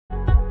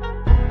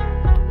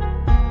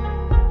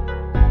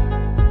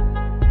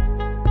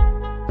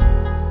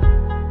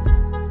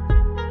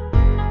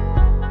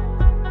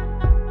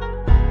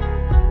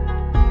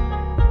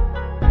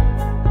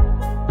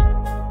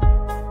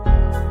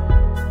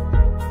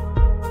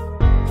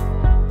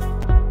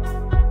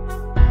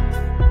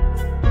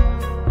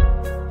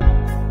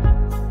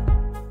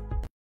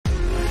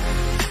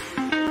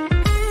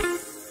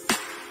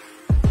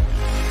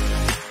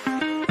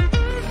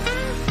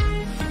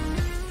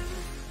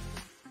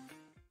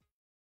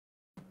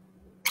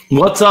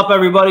What's up,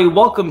 everybody?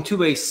 Welcome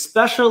to a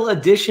special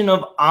edition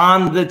of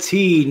On the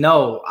Tee.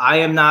 No, I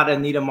am not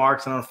Anita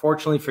Marks, and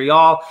unfortunately for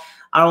y'all,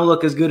 I don't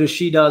look as good as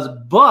she does,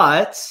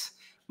 but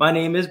my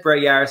name is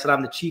Brett Yaris, and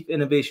I'm the Chief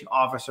Innovation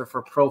Officer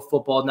for Pro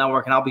Football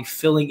Network, and I'll be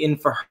filling in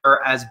for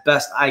her as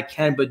best I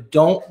can, but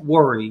don't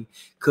worry,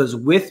 because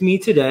with me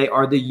today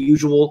are the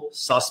usual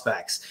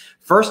suspects.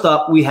 First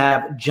up, we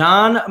have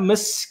John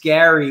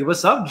Mascari.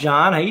 What's up,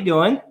 John? How you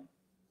doing?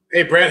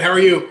 Hey, Brett, how are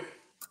you?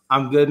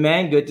 I'm good,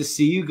 man. Good to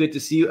see you. Good to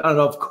see you. And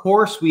of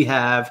course, we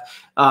have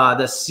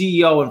the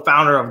CEO and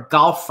founder of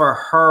Golf for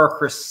Her,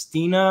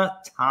 Christina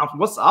Thompson.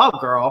 What's up,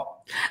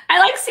 girl? I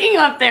like seeing you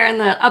up there in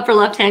the upper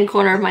left-hand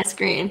corner of my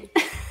screen.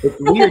 It's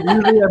weird.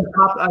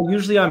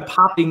 Usually I'm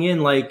popping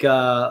in like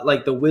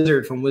the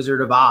wizard from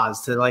Wizard of Oz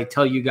to like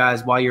tell you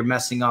guys why you're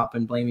messing up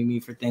and blaming me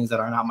for things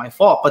that are not my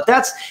fault. But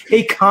that's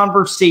a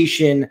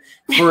conversation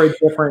for a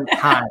different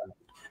time.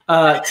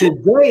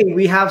 Today,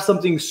 we have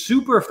something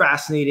super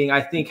fascinating,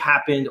 I think,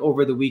 happened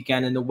over the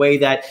weekend in the way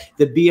that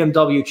the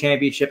BMW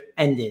Championship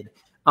ended.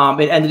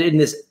 It ended in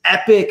this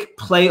epic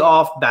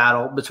playoff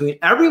battle between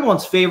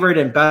everyone's favorite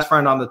and best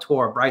friend on the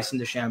tour, Bryson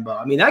DeChambeau.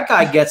 I mean, that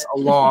guy gets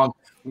along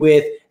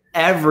with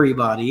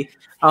everybody.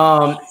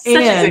 Such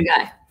a good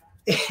guy.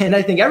 And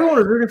I think everyone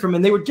was rooting for him,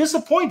 and they were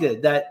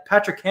disappointed that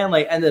Patrick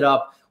Cantlay ended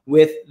up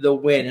with the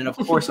win. And of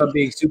course, I'm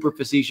being super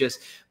facetious,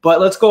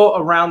 but let's go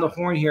around the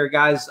horn here,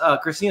 guys.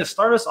 Christina,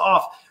 start us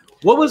off.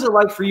 What was it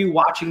like for you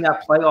watching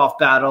that playoff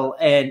battle?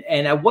 And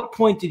at what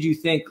point did you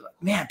think,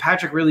 man,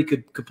 Patrick really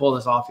could pull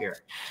this off here?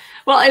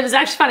 Well, it was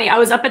actually funny. I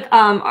was up at,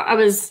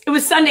 it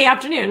was Sunday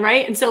afternoon,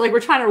 right? And so like, we're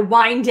trying to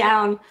wind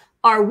down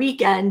our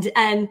weekend,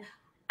 and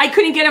I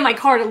couldn't get in my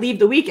car to leave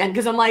the weekend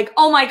because I'm like,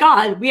 oh my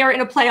God, we are in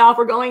a playoff.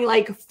 We're going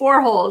like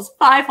 4 holes,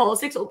 5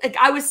 holes, 6 holes. Like,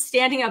 I was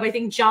standing up. I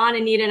think John,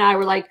 Anita, and I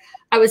were like,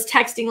 I was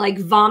texting like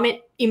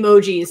vomit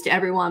emojis to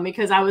everyone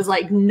because I was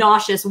like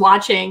nauseous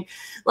watching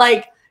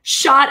like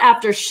shot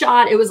after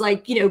shot. It was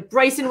like, you know,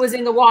 Bryson was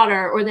in the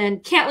water, or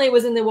then Cantlay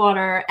was in the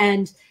water,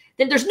 and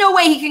then there's no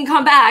way he can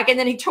come back. And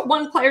then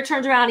one player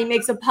turns around, he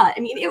makes a putt. I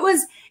mean, it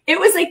was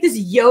like this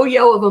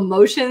yo-yo of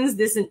emotions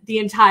the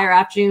entire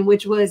afternoon,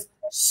 which was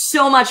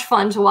so much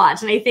fun to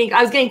watch. And I think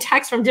I was getting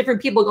texts from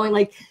different people going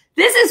like,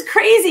 this is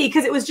crazy,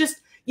 because it was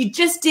just, you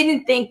just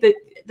didn't think that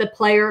the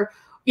player,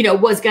 you know,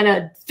 was going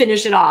to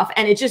finish it off.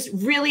 And it just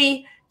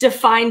really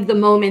defined the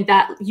moment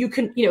that you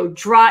can, you know,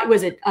 dry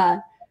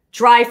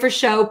for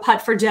show,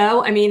 putt for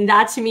dough. I mean,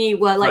 that to me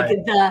was like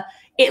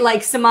it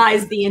like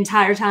surmised the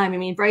entire time. I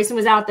mean, Bryson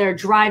was out there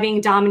driving,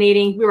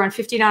 dominating. We were on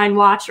 59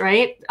 watch,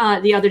 right?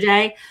 The other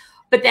day.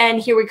 But then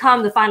here we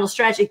come, the final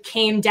stretch. It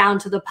came down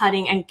to the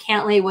putting, and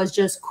Cantlay was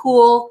just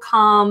cool,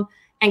 calm,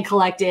 and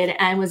collected,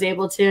 and was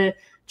able to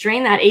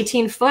drain that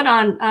 18-foot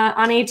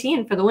on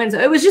 18 for the win. So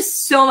it was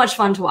just so much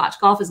fun to watch.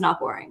 Golf is not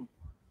boring.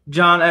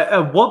 John,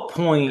 at what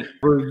point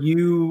were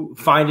you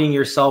finding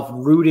yourself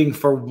rooting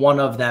for one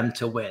of them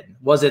to win?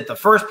 Was it the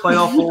first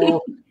playoff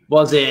hole?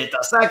 Was it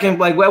the second?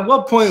 Like, at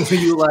what point were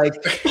you like,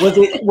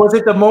 was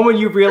it the moment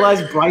you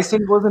realized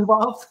Bryson was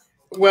involved?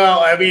 Well,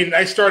 I mean,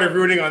 I started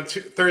rooting on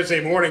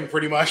Thursday morning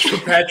pretty much for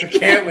Patrick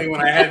Cantlay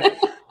when I had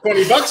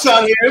 $20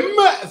 on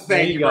him.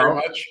 Thank you very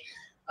much.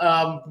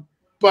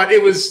 But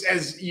it was,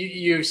 as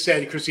you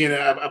said,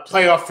 Christina, a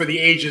playoff for the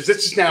ages.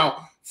 This is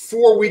now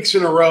 4 weeks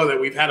in a row that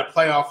we've had a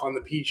playoff on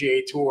the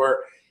PGA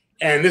Tour,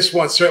 and this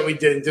one certainly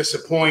didn't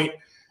disappoint.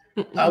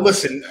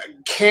 Listen,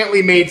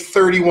 Cantlay made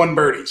 31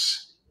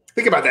 birdies.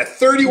 Think about that,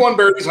 31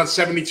 birdies on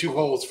 72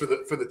 holes for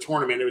the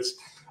tournament. It was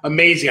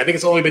amazing. I think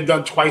it's only been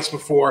done twice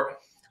before.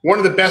 One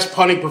of the best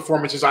putting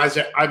performances I've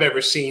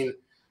ever seen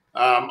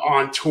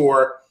on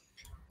tour.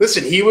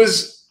 Listen, he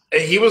was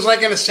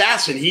like an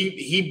assassin.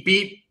 He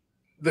beat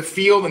the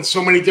field in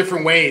so many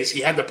different ways.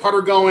 He had the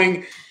putter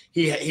going.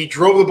 He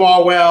drove the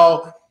ball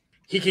well.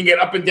 He can get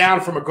up and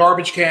down from a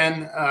garbage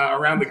can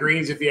around the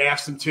greens if you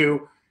asked him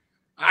to.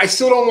 I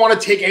still don't want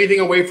to take anything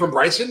away from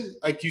Bryson.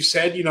 Like you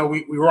said, you know,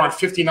 we were on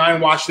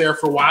 59 watch there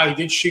for a while. He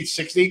did shoot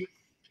 60.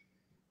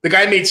 The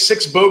guy made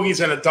 6 bogeys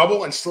and a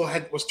double and still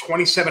was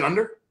 27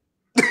 under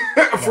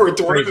for a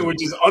tournament,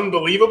 which is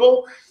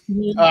unbelievable.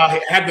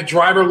 Had the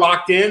driver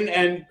locked in,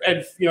 and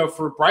you know,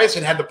 for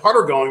Bryson, had the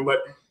putter going, but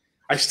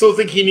I still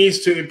think he needs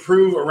to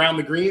improve around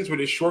the greens with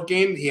his short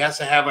game. He has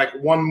to have like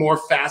one more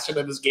facet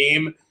of his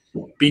game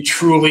be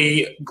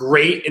truly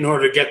great in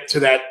order to get to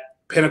that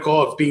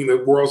pinnacle of being the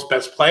world's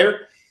best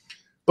player.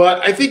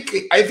 But I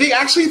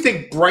actually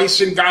think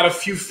Bryson got a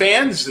few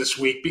fans this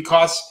week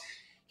because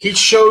he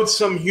showed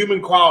some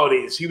human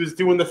qualities. He was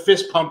doing the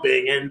fist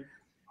pumping, and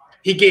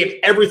he gave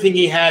everything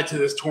he had to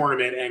this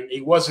tournament, and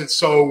he wasn't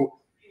so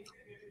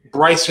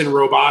Bryson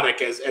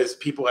robotic as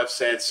people have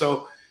said.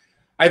 So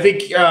I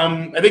think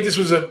this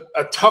was a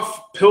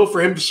tough pill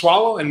for him to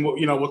swallow, and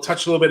we'll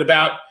touch a little bit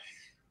about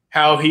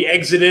how he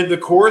exited the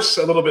course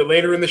a little bit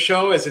later in the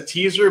show as a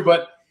teaser.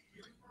 But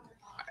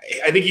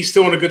I think he's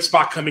still in a good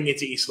spot coming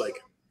into East Lake.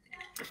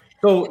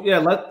 So yeah,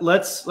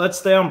 let's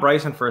stay on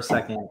Bryson for a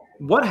second.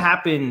 What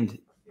happened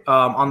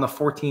on the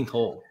 14th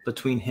hole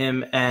between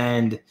him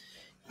and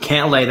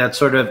Cantlay that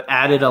sort of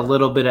added a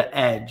little bit of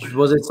edge?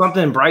 Was it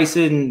something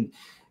Bryson,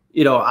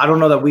 I don't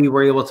know that we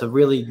were able to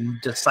really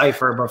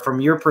decipher, but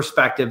from your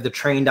perspective, the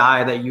trained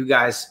eye that you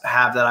guys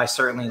have that I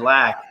certainly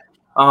lack,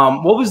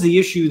 what was the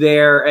issue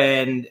there?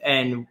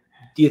 And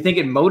do you think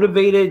it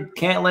motivated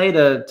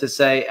Cantlay to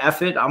say,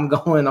 F it, I'm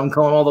going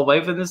all the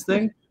way for this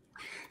thing?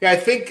 Yeah, I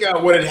think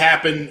what had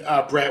happened,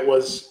 Brett,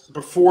 was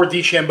before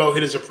DeChambeau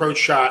hit his approach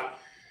shot,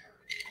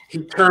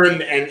 he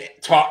turned and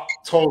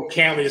told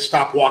Cantlay to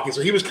stop walking.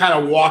 So he was kind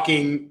of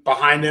walking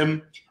behind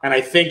him, and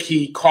I think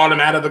he caught him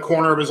out of the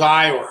corner of his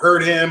eye or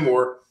heard him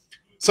or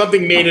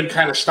something made him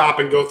kind of stop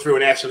and go through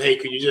and ask him, hey,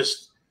 could you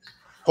just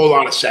hold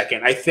on a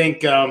second? I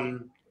think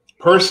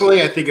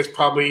personally, I think it's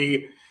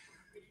probably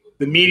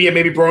the media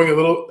maybe blowing a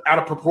little out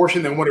of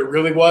proportion than what it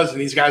really was, and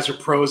these guys are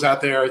pros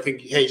out there. I think,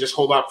 hey, just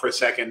hold on for a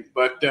second.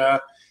 But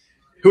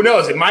who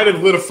knows? It might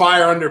have lit a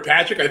fire under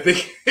Patrick. I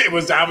think it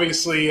was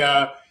obviously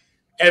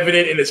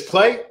evident in his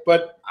play,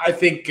 but I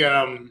think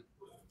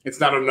it's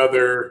not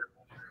another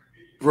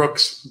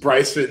Brooks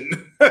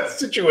Bryson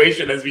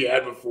situation as we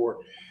had before.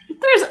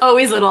 There's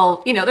always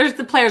little,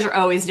 the players are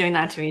always doing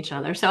that to each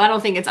other. So I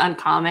don't think it's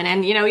uncommon.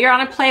 And, you're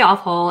on a playoff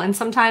hole, and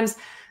sometimes,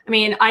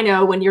 I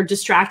know when you're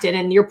distracted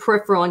and you're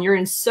peripheral and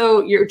you're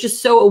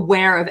just so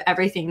aware of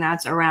everything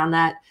that's around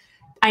that.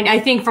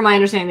 I think from my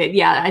understanding that,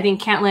 yeah, I think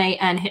Cantlay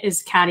and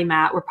his caddy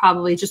Matt were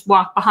probably just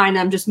walked behind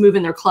them, just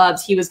moving their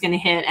clubs. He was going to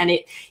hit, and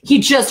he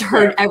just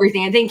heard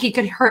everything. I think he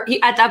could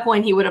at that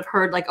point, he would have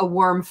heard like a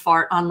worm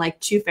fart on like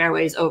 2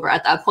 fairways over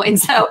at that point.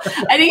 So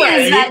I think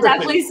he was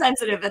definitely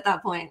sensitive at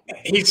that point.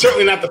 He's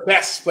certainly not the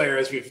best player,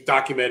 as we've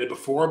documented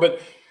before, but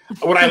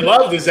what I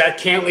loved is that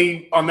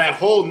Cantlay on that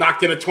hole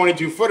knocked in a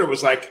 22-footer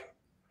was like,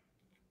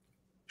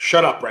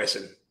 shut up,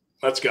 Bryson.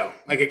 Let's go.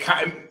 Like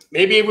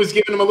maybe it was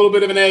giving him a little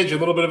bit of an edge, a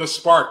little bit of a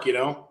spark,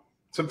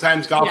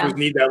 Sometimes golfers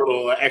need that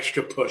little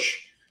extra push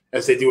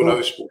as they do in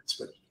other sports.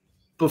 But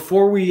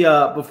before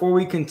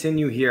we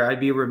continue here,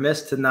 I'd be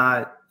remiss to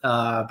not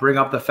bring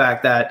up the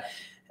fact that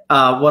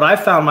what I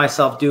found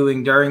myself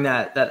doing during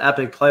that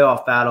epic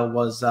playoff battle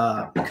was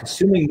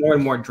consuming more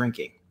and more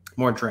drinking,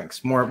 more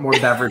drinks, more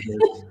beverages.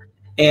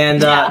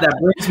 And that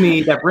brings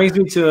me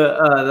to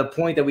the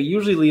point that we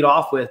usually lead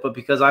off with, but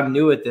because I'm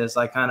new at this,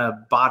 I kind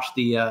of botched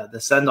the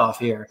send off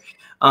here.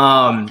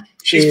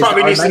 She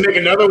probably needs to make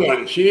another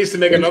one. She needs to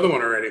make another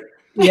one already.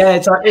 Yeah,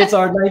 it's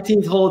our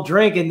 19th hole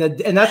drink, and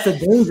that's the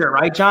danger,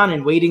 right, John?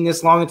 And waiting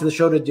this long into the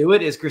show to do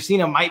it is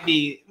Christina might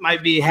be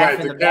half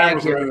in the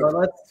bag here.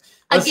 But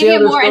I'll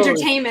give you more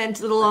entertainment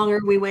the longer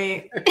we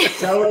wait.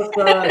 Tell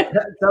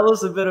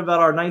us a bit about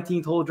our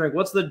 19th hole drink.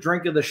 What's the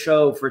drink of the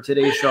show for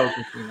today's show,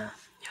 Christina?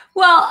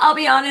 Well, I'll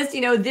be honest,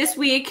 this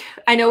week,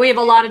 I know we have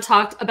a lot of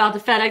talk about the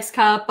FedEx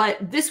Cup, but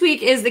this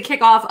week is the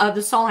kickoff of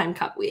the Solheim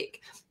Cup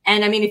week.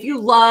 And if you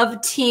love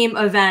team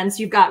events,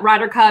 you've got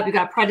Ryder Cup, you've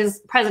got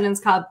President's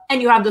Cup,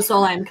 and you have the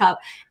Solheim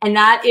Cup. And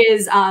that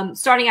is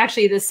starting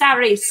actually this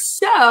Saturday.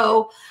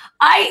 So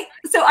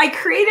I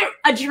created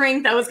a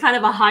drink that was kind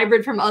of a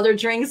hybrid from other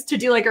drinks to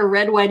do like a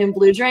red, white, and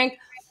blue drink.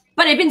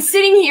 But I've been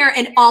sitting here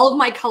and all of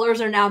my colors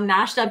are now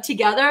mashed up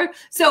together.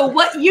 So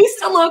what used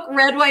to look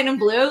red, white, and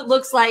blue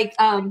looks like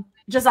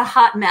just a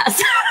hot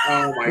mess.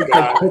 Oh my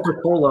God.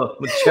 Coca-Cola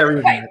with cherry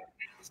in it.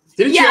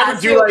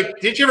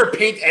 Did you ever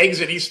paint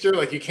eggs at Easter?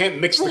 Like, you can't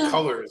mix the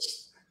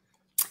colors.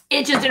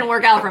 It just didn't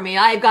work out for me.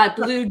 I've got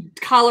blue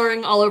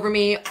coloring all over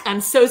me. I'm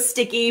so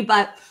sticky,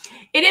 but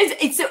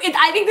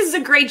I think this is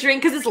a great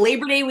drink because it's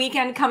Labor Day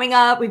weekend coming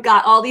up. We've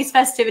got all these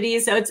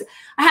festivities. So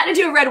I had to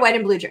do a red, white,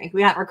 and blue drink.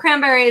 We have our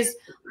cranberries,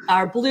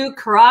 our blue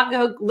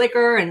Carago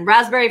liquor, and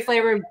raspberry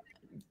flavored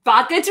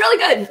vodka. It's really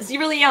good. It's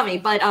really yummy,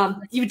 but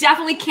you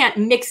definitely can't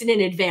mix it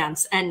in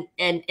advance, and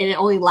it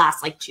only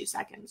lasts like 2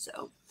 seconds.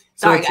 So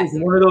sorry, it's guys.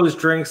 One of those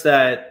drinks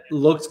that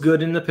looks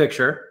good in the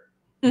picture,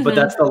 but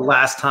that's the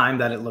last time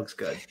that it looks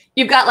good.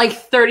 You've got like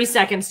 30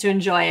 seconds to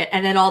enjoy it,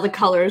 and then all the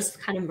colors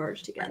kind of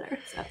merge together.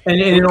 So.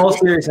 And in all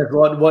seriousness,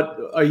 what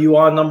are you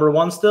on number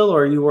 1 still,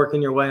 or are you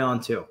working your way on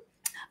 2?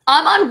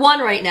 I'm on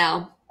 1 right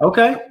now.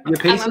 Okay, your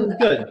pacing is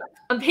good.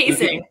 I'm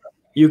pacing.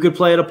 You could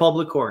play at a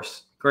public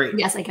course. Great.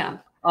 Yes, I can.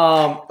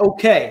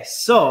 Okay,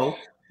 so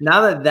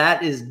now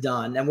that is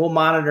done, and we'll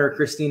monitor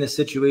Christina's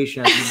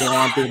situation as we go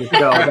on through the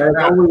show. There's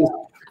always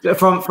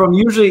from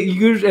usually,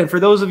 and for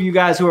those of you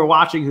guys who are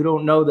watching who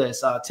don't know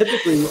this,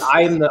 typically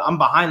I'm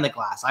behind the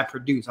glass. I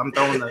produce. I'm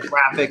throwing the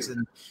graphics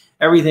and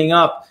everything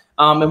up.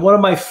 And one of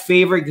my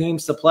favorite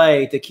games to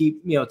play to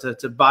keep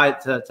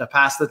to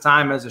pass the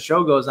time as the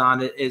show goes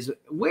on is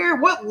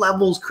what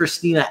levels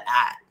Christina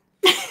at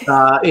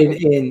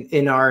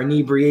in our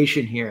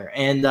inebriation here,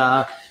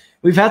 and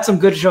we've had some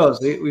good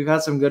shows. We've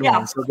had some good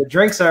ones. So the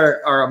drinks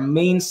are a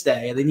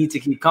mainstay. They need to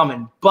keep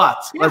coming.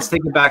 But let's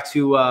take it back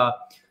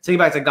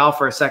to golf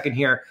for a second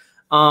here.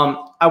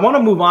 I want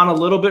to move on a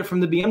little bit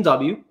from the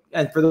BMW.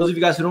 And for those of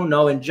you guys who don't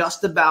know, in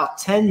just about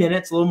 10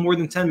 minutes, a little more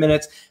than 10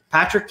 minutes,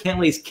 Patrick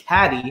Cantlay's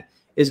caddy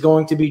is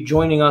going to be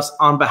joining us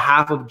on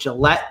behalf of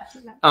Gillette.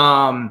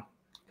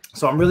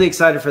 So I'm really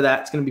excited for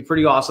that. It's going to be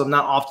pretty awesome.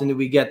 Not often do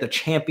we get the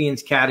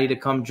champions caddy to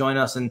come join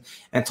us and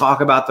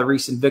talk about the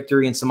recent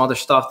victory and some other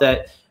stuff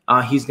that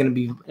he's going to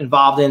be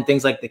involved in,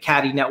 things like the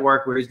Caddy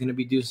Network, where he's going to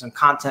be doing some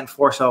content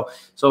for. So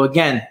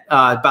again,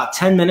 about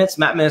 10 minutes,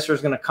 Matt Minister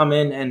is going to come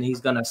in and he's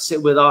going to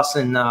sit with us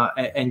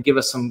and give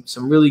us some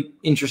really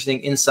interesting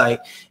insight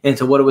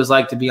into what it was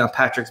like to be on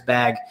Patrick's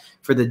bag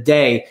for the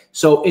day.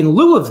 So in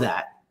lieu of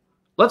that,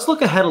 let's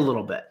look ahead a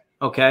little bit.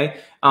 Okay.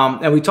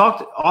 And we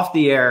talked off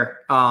the air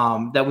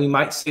that we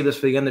might see this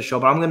for the end of the show,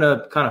 but I'm going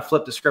to kind of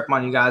flip the script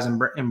on you guys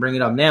and bring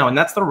it up now. And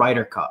that's the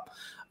Ryder Cup.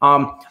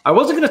 I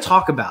wasn't going to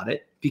talk about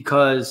it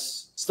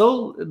because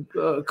still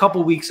a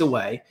couple weeks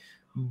away,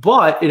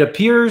 but it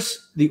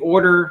appears the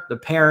order, the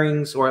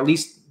pairings, or at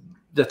least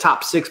the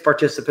top 6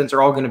 participants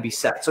are all going to be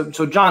set.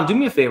 So John, do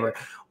me a favor.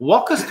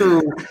 Walk us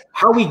through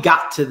how we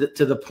got to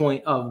the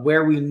point of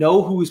where we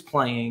know who's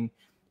playing.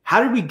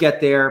 How did we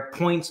get there?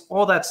 Points,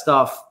 all that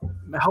stuff.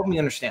 Help me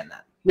understand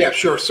that. Yeah,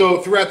 sure. So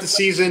throughout the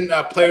season,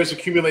 players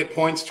accumulate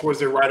points towards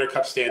their Ryder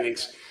Cup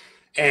standings,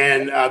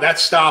 and that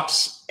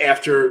stops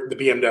after the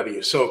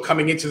BMW. So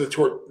coming into the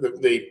tour,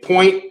 the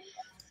point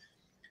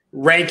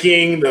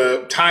ranking,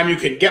 the time you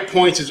can get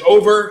points is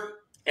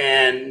over,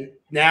 and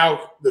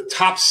now the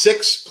top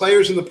 6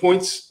 players in the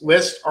points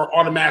list are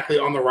automatically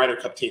on the Ryder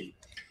Cup team.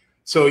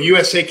 So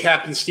USA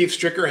captain Steve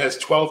Stricker has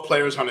 12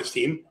 players on his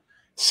team,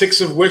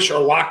 6 of which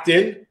are locked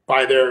in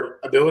by their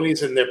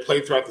abilities and their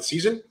play throughout the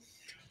season.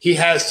 He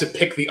has to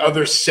pick the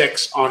other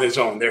 6 on his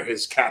own. They're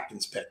his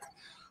captain's pick.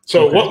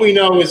 So what we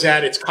know is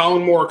that it's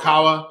Colin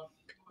Morikawa,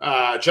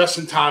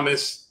 Justin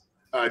Thomas,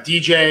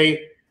 DJ,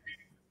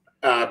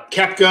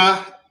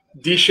 Koepka,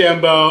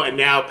 DeChambeau, and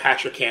now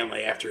Patrick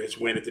Cantlay after his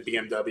win at the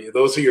BMW.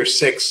 Those are your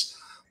 6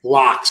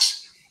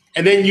 locks.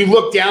 And then you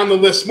look down the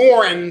list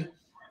more, and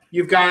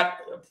you've got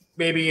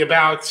maybe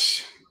about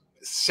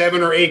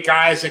 7 or 8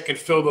 guys that can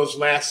fill those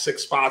last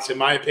 6 spots, in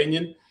my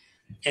opinion.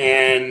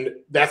 And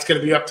that's going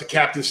to be up to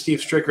Captain Steve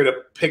Stricker to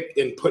pick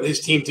and put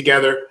his team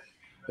together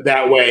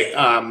that way.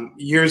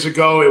 Years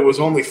ago, it was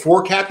only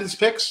 4 captains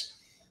picks,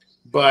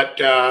 but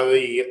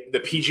the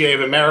PGA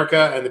of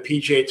America and the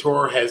PGA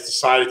Tour has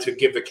decided to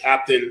give the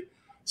captain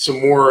some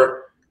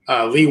more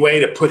leeway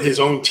to put his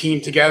own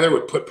team together,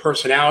 would put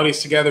personalities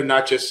together,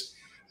 not just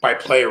by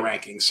player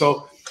ranking.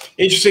 So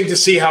interesting to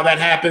see how that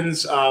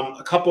happens.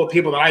 A couple of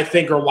people that I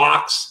think are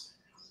locks.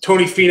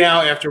 Tony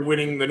Finau, after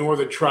winning the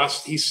Northern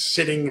Trust, he's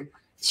sitting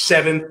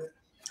 7th.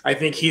 I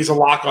think he's a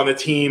lock on the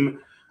team.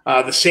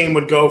 The same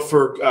would go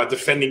for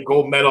defending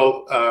gold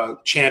medal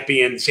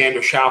champion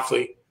Xander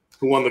Schauffele,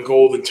 who won the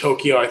gold in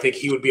Tokyo. I think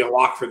he would be a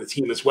lock for the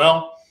team as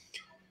well.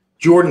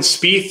 Jordan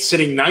Spieth,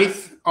 sitting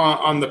 9th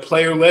on the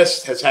player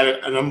list, has had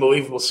an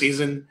unbelievable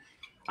season.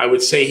 I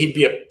would say he'd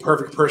be a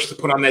perfect person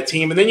to put on that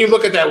team. And then you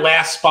look at that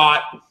last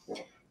spot,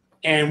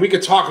 and we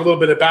could talk a little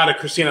bit about it.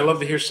 Christine, I'd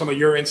love to hear some of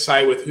your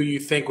insight with who you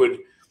think would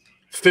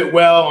fit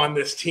well on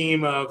this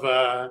team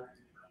of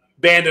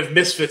band of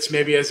misfits,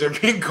 maybe as they're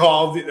being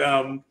called.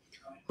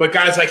 But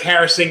guys like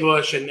Harris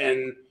English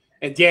and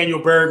Daniel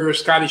Berger,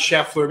 Scotty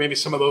Scheffler, maybe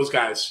some of those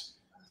guys.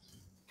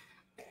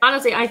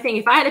 Honestly, I think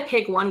if I had to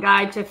pick one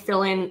guy to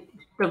fill in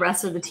the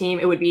rest of the team,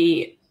 it would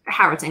be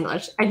Harris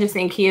English. I just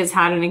think he has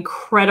had an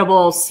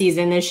incredible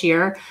season this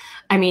year.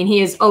 I mean,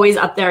 he is always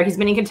up there. He's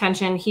been in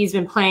contention. He's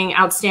been playing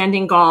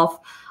outstanding golf.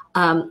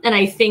 And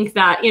I think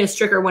that,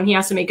 Stricker, when he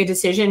has to make a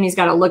decision, he's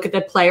got to look at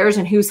the players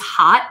and who's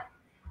hot.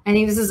 I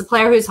think this is a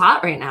player who's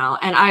hot right now.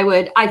 And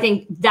I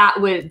think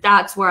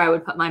that's where I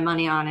would put my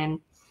money on. And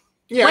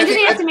yeah,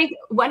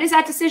 when is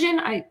that decision?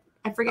 I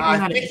forget.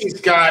 I think he's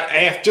got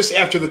just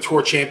after the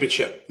Tour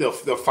Championship, they'll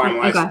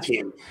finalize the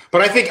team.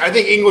 But I think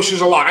English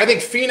is a lock. I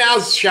think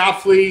Finau's,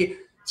 Schauffele,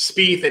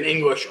 Spieth, and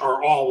English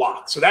are all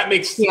locked. So that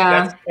makes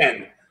that's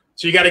 10.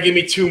 So you got to give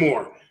me 2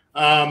 more.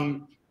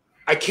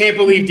 I can't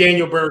believe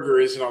Daniel Berger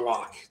isn't a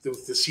lock.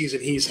 The season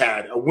he's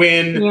had, a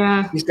win.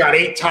 Yeah. He's got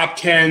 8 top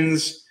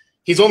 10s.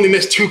 He's only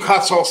missed 2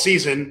 cuts all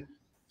season.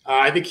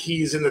 I think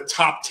he's in the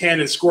top 10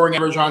 in scoring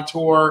average on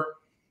tour.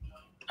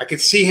 I could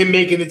see him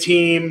making the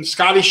team.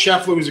 Scotty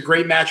Scheffler was a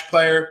great match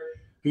player,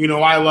 who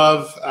I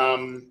love.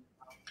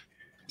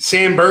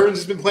 Sam Burns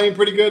has been playing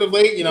pretty good of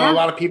late. A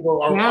lot of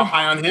people are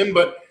high on him.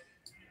 But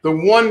the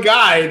one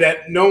guy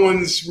that no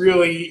one's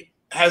really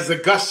has the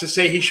guts to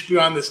say he should be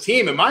on this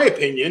team, in my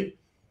opinion,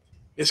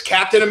 is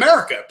Captain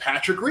America,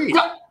 Patrick Reed.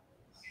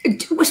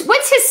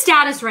 What's his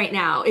status right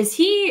now? Is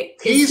he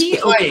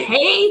playing.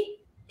 Okay?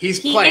 He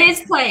is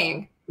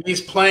playing.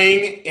 He's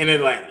playing in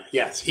Atlanta.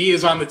 Yes, he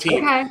is on the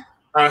team. Okay.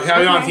 On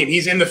the team.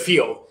 He's in the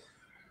field.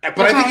 But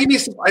I think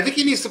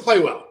he needs to play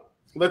well.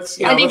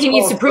 I think he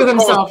needs to prove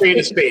himself. He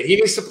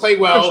needs to play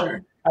well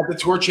at the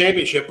Tour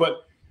Championship.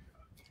 But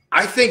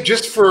I think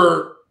just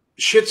for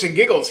shits and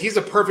giggles, he's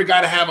a perfect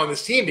guy to have on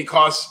this team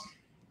because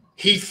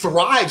he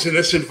thrives in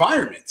this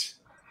environment.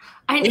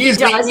 He's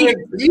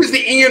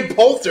the Ian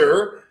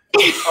Poulter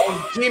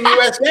of Team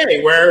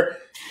USA, where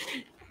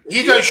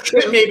he does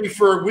shit maybe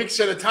for weeks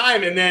at a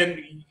time, and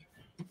then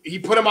he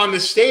put him on the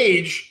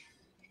stage,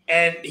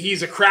 and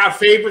he's a crowd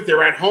favorite.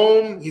 They're at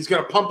home. He's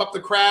going to pump up the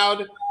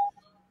crowd.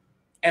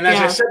 And as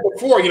I said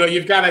before,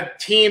 you've got a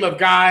team of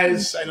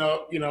guys. I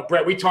know,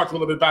 Brett, we talked a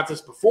little bit about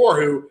this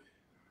before, who,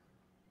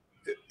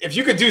 if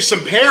you could do some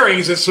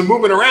pairings and some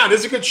moving around,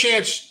 there's a good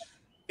chance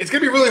it's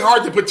going to be really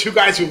hard to put two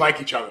guys who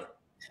like each other.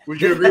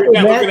 Would you agree with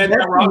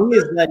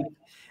that?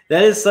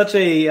 That is such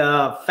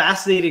a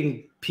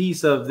fascinating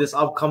piece of this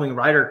upcoming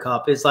Ryder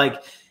Cup. It's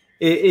like,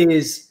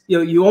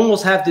 you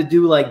almost have to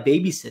do like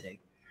babysitting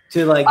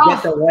to like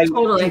get the right,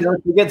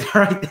 to get the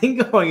right thing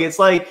going. It's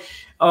like,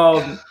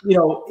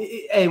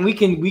 and we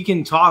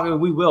can talk,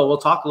 and we'll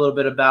talk a little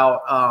bit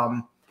about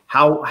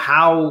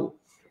how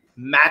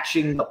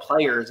matching the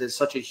players is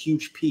such a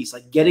huge piece.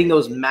 Like getting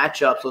those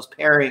matchups, those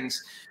pairings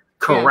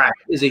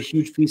correct is a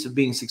huge piece of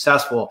being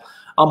successful.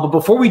 But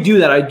before we do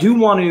that, I do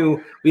want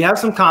to, we have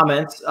some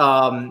comments.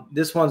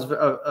 This one's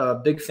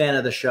a big fan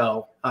of the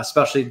show,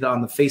 especially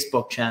on the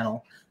Facebook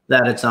channel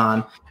that it's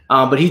on.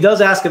 But he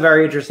does ask a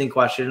very interesting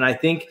question. And I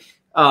think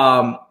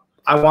I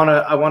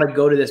want to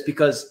go to this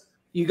because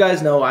you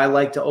guys know I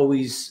like to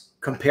always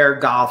compare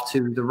golf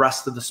to the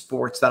rest of the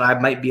sports that I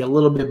might be a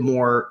little bit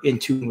more in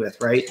tune with,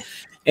 right?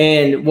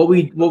 And what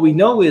we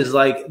know is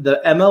like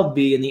the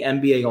MLB and the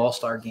NBA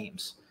All-Star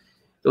games.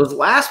 Those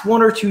last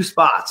one or two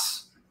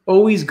spots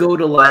always go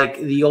to like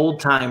the old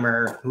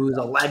timer who's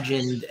a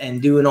legend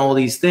and doing all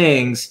these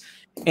things.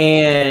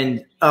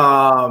 And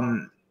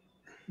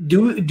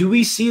do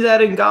we see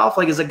that in golf?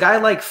 Like, is a guy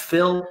like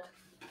Phil,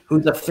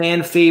 who's a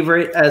fan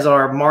favorite, as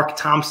our Mark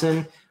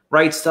Thompson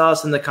writes to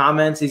us in the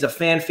comments, he's a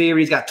fan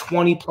favorite. He's got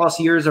 20 plus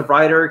years of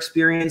Ryder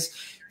experience.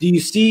 Do you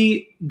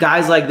see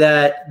guys like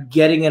that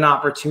getting an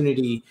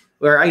opportunity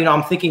where,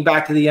 I'm thinking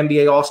back to the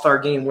NBA All-Star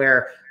game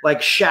where like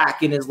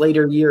Shaq in his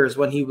later years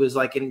when he was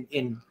like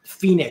in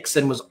Phoenix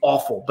and was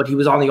awful, but he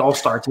was on the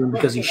All-Star team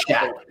because he's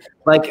Shaq.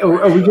 Like,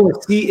 are we going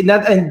to see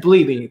that? And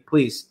believe me,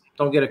 please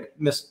don't get it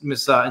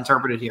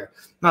misinterpreted here.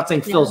 I'm not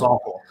saying Phil's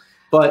awful,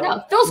 but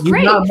no, Phil's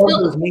great. Not one of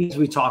those names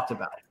we talked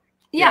about.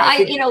 Yeah,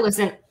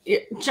 listen,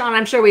 John,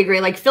 I'm sure we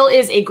agree. Like, Phil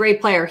is a great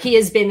player. He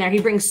has been there. He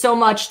brings so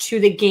much to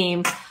the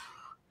game.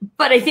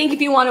 But I think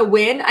if you want to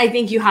win, I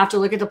think you have to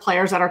look at the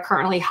players that are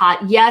currently hot.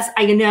 Yes,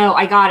 I know.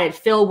 I got it.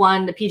 Phil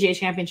won the PGA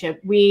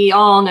Championship. We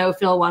all know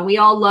Phil won. We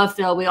all love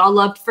Phil. We all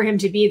loved for him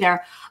to be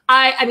there.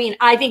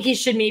 I think he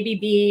should maybe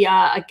be,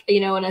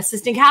 an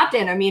assistant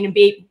captain. I mean,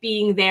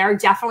 being there,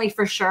 definitely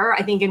for sure.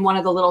 I think in one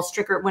of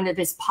of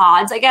his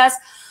pods, I guess.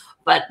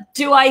 But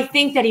do I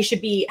think that he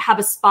should have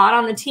a spot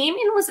on the team?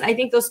 Listen, I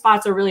think those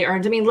spots are really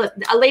earned. I mean,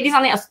 ladies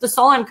on the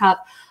Solheim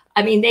Cup,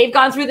 I mean, they've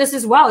gone through this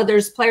as well.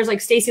 There's players like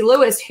Stacey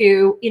Lewis,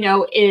 who,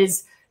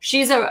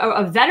 she's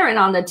a veteran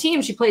on the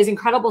team. She plays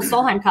incredible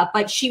Solheim Cup,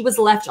 but she was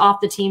left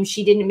off the team.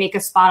 She didn't make a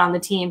spot on the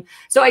team.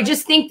 So I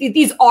just think that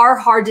these are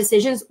hard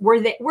decisions.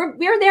 We're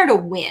there to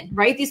win,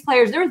 right? These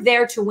players, they're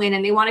there to win,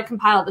 and they want to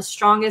compile the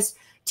strongest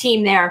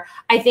team there.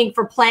 I think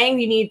for playing,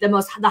 you need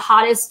the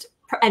hottest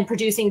and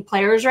producing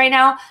players right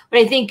now. But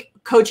I think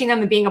coaching them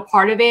and being a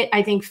part of it,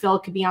 I think Phil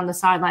could be on the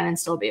sideline and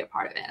still be a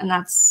part of it. And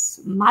that's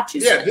my two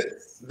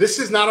cents. This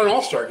is not an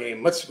all-star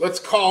game. Let's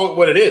call it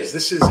what it is.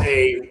 This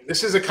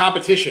is a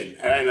competition,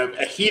 and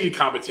a heated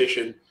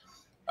competition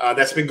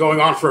that's been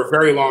going on for a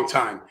very long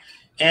time.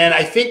 And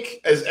I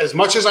think as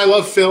much as I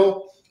love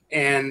Phil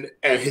and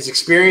his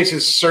experience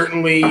is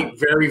certainly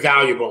very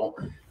valuable,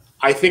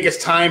 I think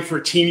it's time for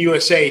Team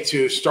USA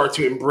to start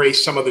to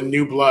embrace some of the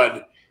new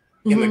blood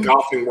in the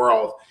golfing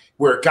world,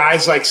 where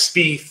guys like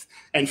Spieth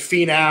and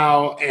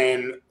Finau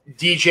and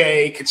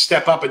DJ could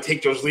step up and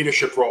take those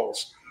leadership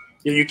roles.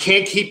 You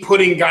can't keep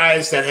putting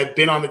guys that have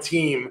been on the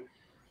team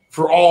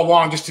for all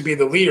along just to be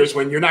the leaders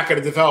when you're not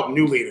going to develop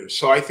new leaders.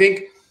 So I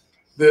think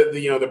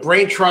the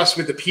brain trust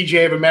with the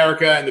PGA of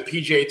America and the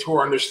PGA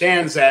Tour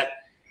understands that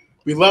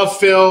we love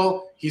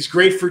Phil. He's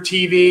great for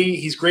TV.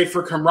 He's great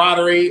for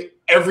camaraderie.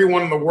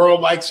 Everyone in the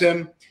world likes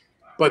him.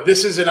 But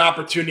this is an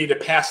opportunity to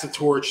pass the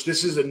torch.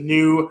 This is a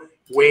new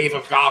wave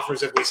of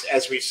golfers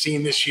as we've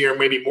seen this year,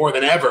 maybe more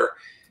than ever.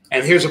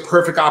 And here's a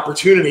perfect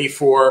opportunity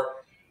for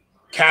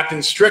Captain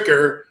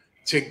Stricker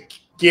to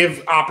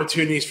give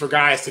opportunities for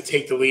guys to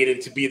take the lead and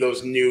to be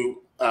those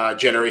new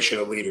generation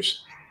of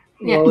leaders.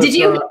 Yeah.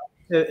 Well,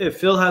 if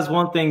Phil has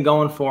one thing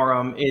going for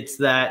him, it's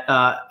that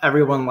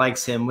everyone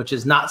likes him, which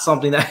is not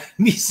something that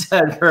can be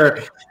said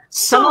for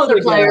some other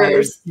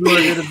players who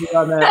are going to be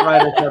on that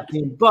Ryder Cup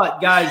team.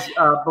 But guys,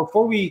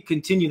 before we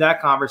continue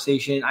that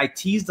conversation, I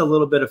teased a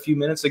little bit a few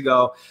minutes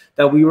ago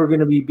that we were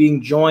going to be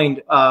being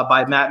joined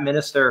by Matt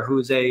Minister,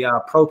 who's a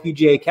pro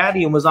PGA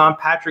caddy and was on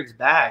Patrick's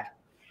bag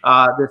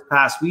this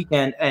past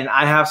weekend. And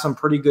I have some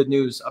pretty good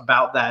news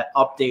about that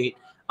update.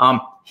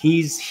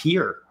 He's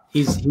here.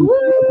 He's in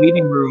the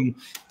meeting room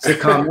to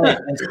come in.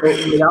 And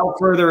so without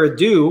further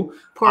ado,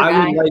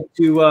 I would like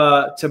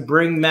to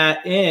bring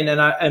Matt in.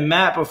 And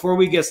Matt, before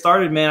we get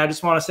started, man, I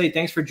just want to say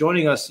thanks for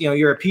joining us.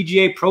 You're a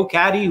PGA pro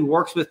caddy who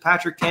works with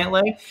Patrick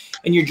Cantlay,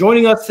 and you're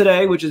joining us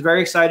today, which is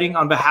very exciting,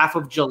 on behalf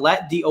of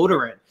Gillette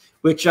Deodorant,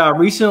 which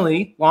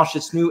recently launched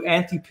its new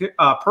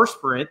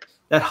antiperspirant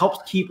that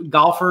helps keep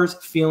golfers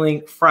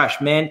feeling fresh.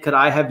 Man, could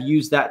I have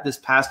used that this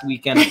past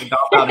weekend at the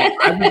golf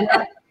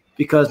outing?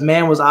 because,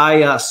 man, was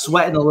I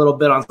sweating a little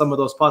bit on some of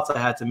those putts I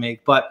had to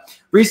make. But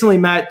recently,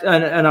 Matt,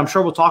 and I'm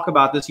sure we'll talk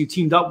about this, you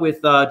teamed up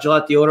with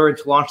Gillette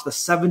Deodorant to launch the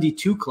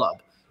 72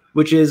 Club,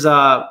 which is,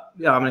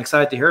 I'm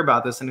excited to hear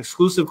about this, an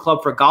exclusive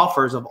club for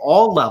golfers of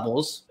all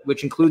levels,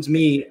 which includes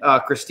me,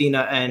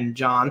 Christina, and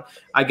John.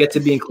 I get to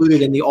be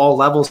included in the all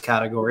levels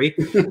category,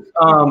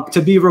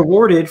 to be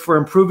rewarded for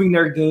improving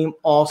their game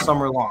all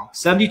summer long.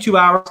 72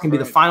 hours can be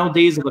the final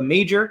days of a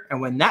major, and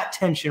when that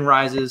tension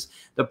rises,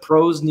 the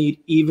pros need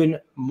even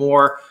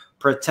more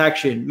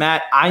protection.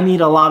 Matt, I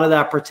need a lot of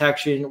that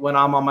protection when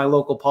I'm on my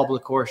local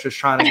public course, just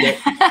trying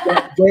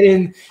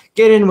to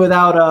get in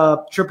without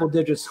a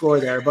triple-digit score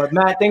there. But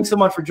Matt, thanks so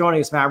much for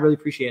joining us, Matt. I really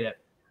appreciate it.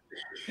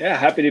 Yeah,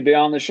 happy to be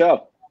on the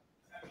show.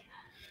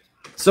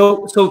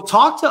 So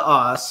talk to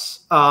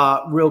us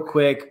real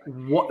quick.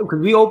 Could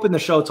we open the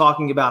show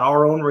talking about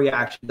our own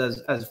reactions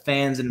as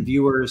fans and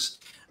viewers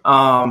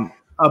about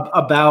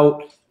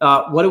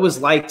what it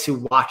was like to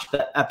watch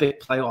the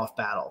epic playoff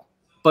battle?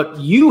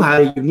 But you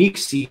had a unique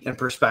seat and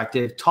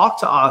perspective. Talk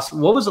to us.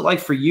 What was it like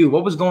for you?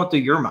 What was going through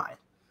your mind?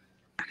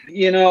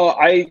 You know,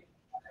 I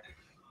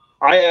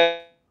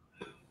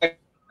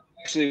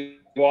actually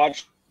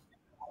watched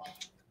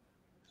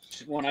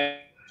when I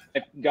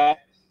got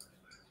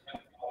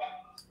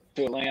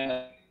to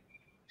Atlanta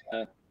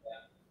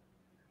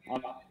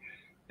on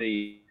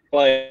the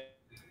play.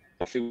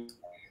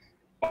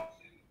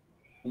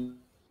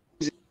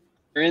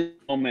 In the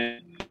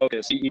moment,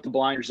 focus. You keep the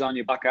blinders on.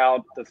 You block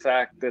out the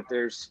fact that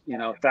there's, you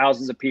know,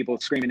 thousands of people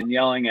screaming and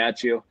yelling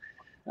at you.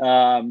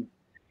 And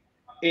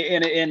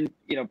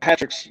you know,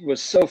 Patrick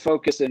was so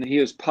focused and he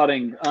was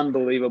putting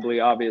unbelievably.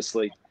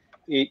 Obviously,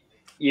 you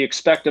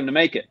expect him to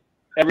make it.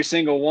 Every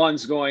single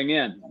one's going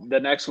in.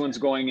 The next one's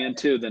going in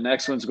too. The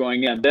next one's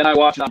going in. Then I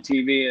watch it on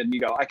TV and you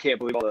go, I can't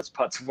believe all those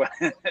putts went.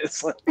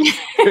 It's like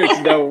there's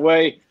no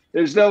way.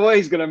 There's no way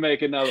he's gonna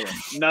make another one.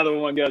 Another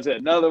one goes in.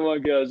 Another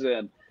one goes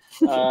in.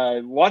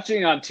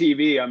 Watching on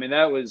TV, I mean,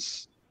 that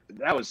was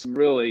some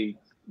really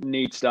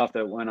neat stuff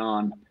that went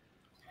on.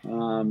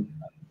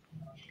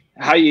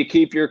 How you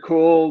keep your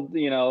cool,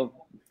 you know,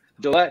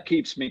 Gillette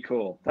keeps me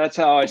cool. That's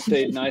how I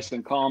stayed nice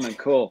and calm and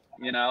cool,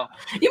 you know.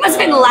 You must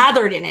have been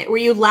lathered in it. Were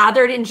you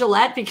lathered in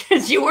Gillette?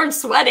 Because you weren't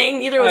sweating,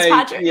 neither was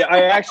Patrick. Yeah,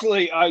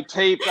 I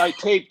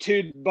taped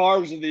 2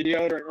 bars of the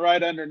deodorant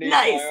right underneath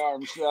my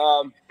arms.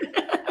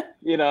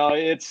 You know,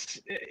 it's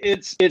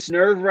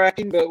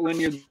nerve-wracking, but when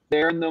you're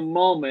there in the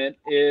moment,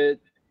 it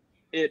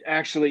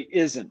actually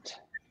isn't.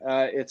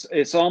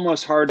 It's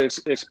almost hard to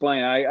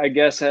explain. I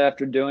guess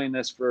after doing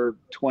this for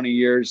 20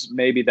 years,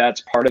 maybe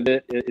that's part of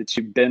it. It's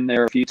you've been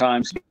there a few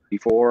times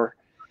before,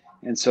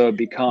 and so it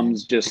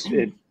becomes just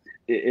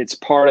it's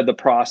part of the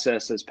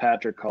process, as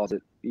Patrick calls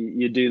it.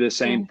 You do the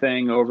same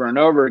thing over and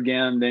over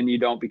again, then you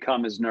don't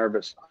become as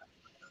nervous.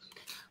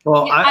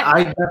 Well, yeah,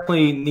 I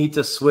definitely need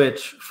to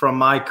switch from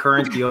my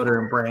current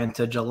deodorant brand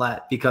to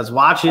Gillette, because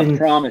watching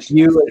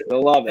you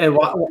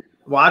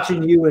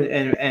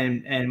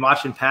and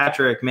watching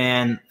Patrick,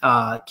 man,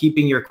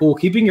 keeping your cool,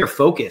 keeping your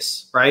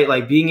focus, right?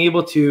 Like being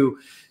able to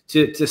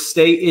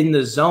stay in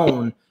the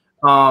zone.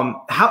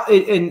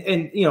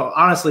 And you know,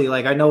 honestly,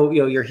 like I know,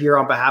 you know, you're here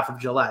on behalf of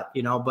Gillette,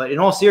 you know, but in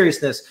all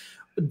seriousness,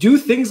 do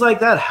things like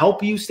that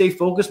help you stay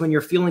focused when you're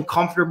feeling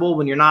comfortable,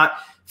 when you're not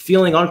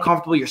feeling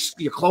uncomfortable,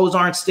 your clothes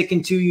aren't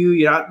sticking to you,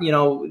 you're not, you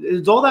know,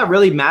 does all that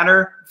really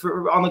matter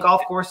on the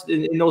golf course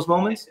in those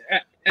moments?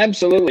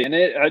 Absolutely. And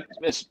it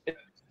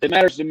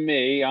matters to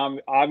me.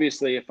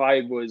 Obviously, if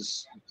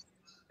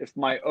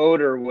my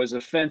odor was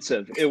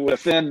offensive, it would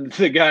offend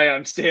the guy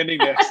I'm standing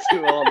next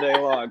to all day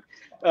long.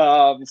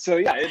 So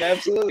yeah, it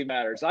absolutely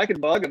matters. I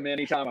can bug him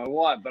anytime I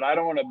want, but I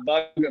don't want to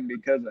bug him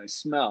because I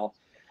smell.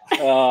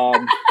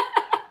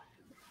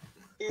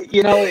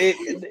 You know,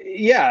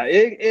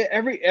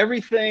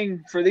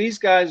 everything for these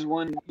guys,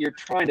 when you're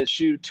trying to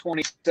shoot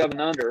 27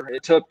 under,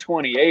 it took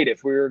 28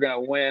 if we were going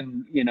to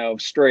win, you know,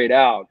 straight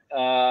out.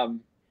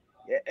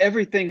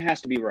 Everything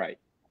has to be right,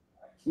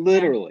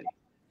 literally.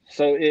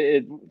 So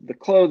the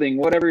clothing,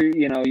 whatever,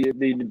 you know, the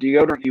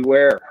deodorant you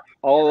wear,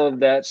 all of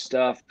that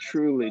stuff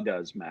truly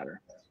does matter.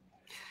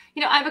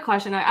 You know, I have a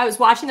question. I was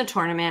watching the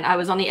tournament. I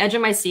was on the edge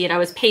of my seat. I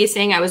was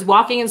pacing. I was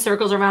walking in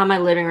circles around my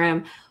living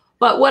room.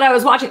 But what I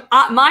was watching,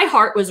 my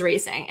heart was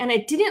racing. And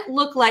it didn't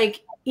look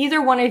like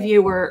either one of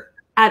you were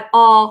at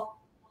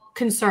all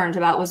concerned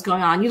about what's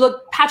going on.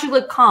 Patrick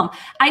looked calm.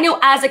 I know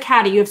as a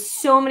caddy, you have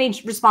so many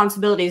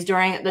responsibilities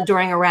during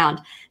a round.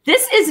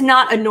 This is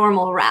not a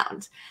normal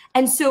round.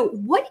 And so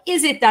what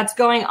is it that's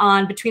going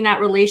on between that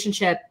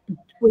relationship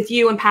with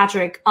you and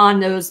Patrick on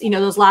those, you know,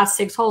 those last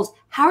 6 holes?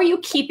 How are you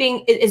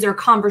keeping, is there a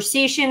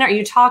conversation? Are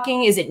you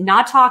talking? Is it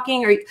not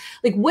talking? Or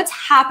like what's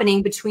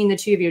happening between the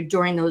two of you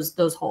during those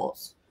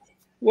holes?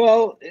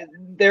 Well,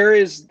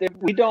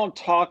 we don't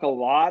talk a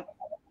lot.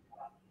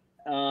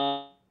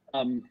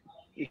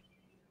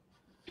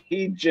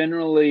 He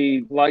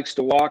generally likes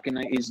to walk, and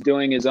he's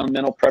doing his own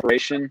mental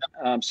preparation.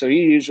 So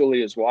he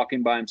usually is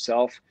walking by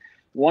himself.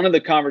 One of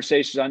the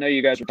conversations, I know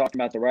you guys were talking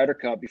about the Ryder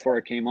Cup before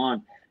I came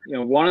on. You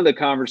know, one of the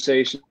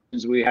conversations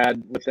we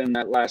had within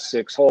that last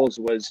 6 holes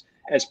was,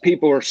 as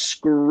people were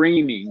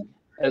screaming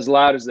as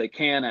loud as they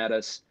can at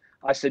us,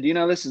 I said, you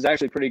know, this is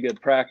actually pretty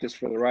good practice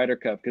for the Ryder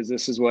Cup, because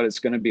this is what it's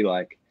going to be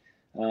like.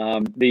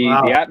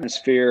 The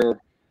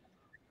atmosphere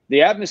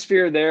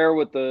there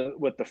with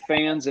the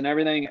fans and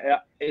everything,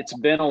 it's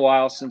been a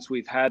while since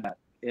we've had that,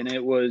 and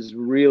it was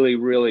really,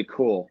 really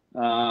cool.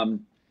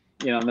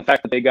 You know, and the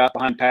fact that they got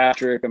behind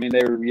Patrick, I mean,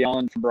 they were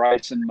yelling for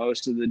Bryson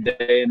most of the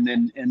day,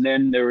 and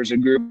then there was a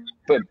group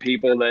of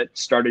people that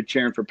started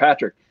cheering for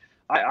Patrick.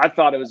 I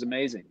thought it was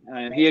amazing,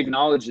 and he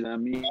acknowledged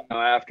them, you know,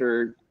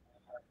 after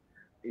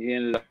he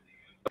ended up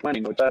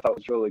winning, which I thought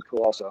was really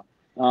cool also.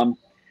 You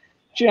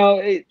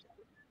know,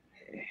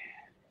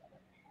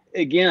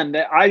 again,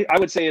 I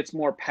would say it's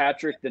more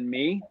Patrick than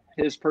me.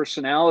 His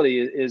personality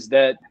is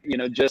that, you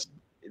know, just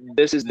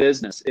this is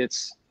business.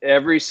 It's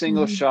every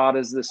single shot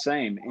is the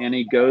same, and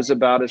he goes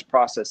about his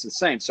process the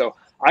same. So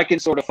I can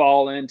sort of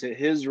fall into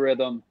his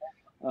rhythm,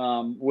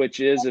 which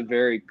is a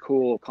very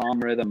cool,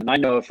 calm rhythm. And I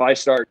know if I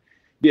start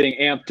getting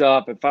amped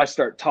up, if I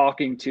start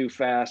talking too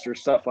fast or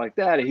stuff like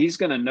that, he's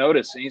going to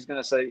notice, and he's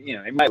going to say, you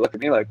know, he might look at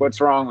me like,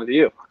 what's wrong with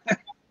you?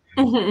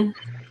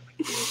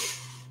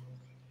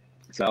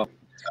 So,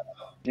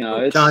 you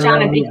know, it's John,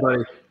 I think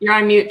you're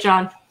on mute,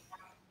 John.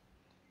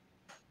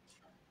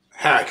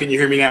 Hi, can you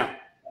hear me now?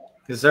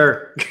 Yes,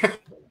 sir.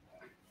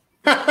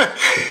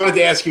 I wanted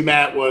to ask you,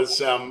 Matt, was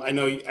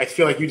I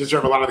feel like you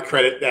deserve a lot of the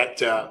credit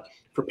that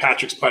for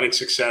Patrick's putting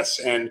success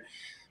and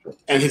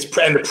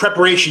the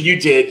preparation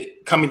you did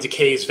coming to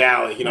Caves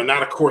Valley. You know,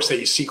 not a course that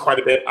you see quite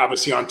a bit,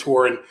 obviously, on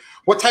tour. And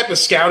what type of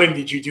scouting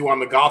did you do on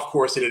the golf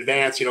course in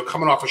advance? You know,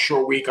 coming off a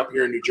short week up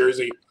here in New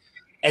Jersey,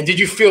 and did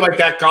you feel like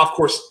that golf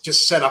course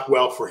just set up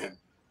well for him,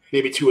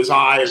 maybe to his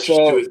eye or just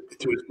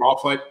to his ball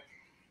flight?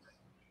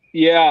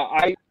 Yeah,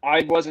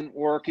 I wasn't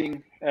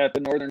working at the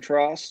Northern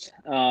Trust,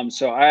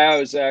 so I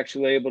was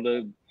actually able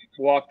to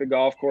walk the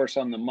golf course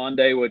on the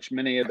Monday, which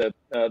many of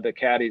the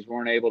caddies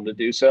weren't able to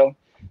do so.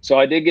 So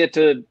I did get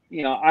to,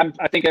 you know,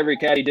 I think every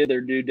caddy did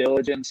their due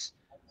diligence.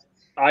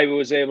 I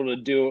was able to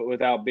do it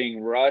without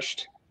being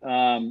rushed.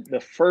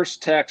 The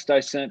first text I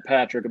sent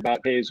Patrick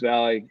about Caves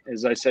Valley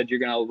is I said, you're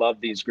going to love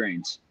these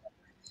greens.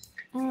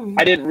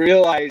 I didn't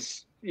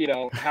realize, you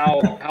know,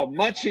 how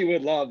much he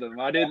would love them.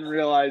 I didn't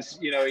realize,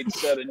 you know, he'd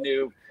set a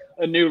new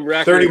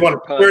record.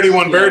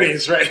 31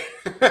 birdies, right?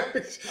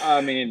 I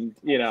mean,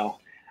 you know,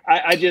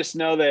 I just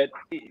know that,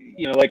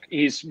 you know, like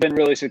he's been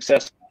really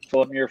successful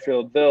at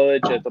Muirfield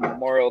Village at the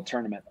Memorial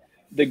Tournament.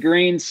 The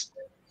greens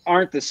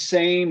aren't the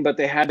same, but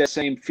they had that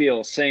same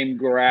feel, same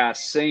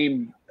grass,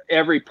 same,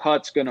 every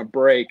putt's going to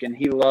break, and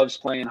he loves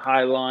playing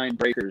high line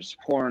breakers,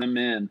 pouring them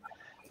in.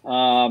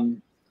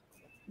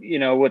 You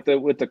know, with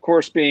the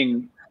course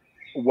being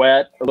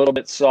wet, a little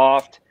bit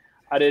soft,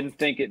 I didn't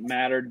think it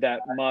mattered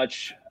that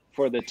much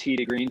for the tee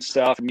to green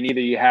stuff. I mean, either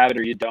you have it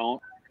or you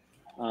don't.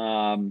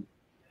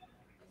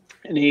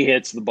 And he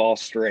hits the ball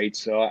straight,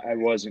 so I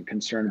wasn't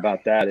concerned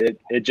about that.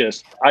 It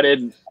just, I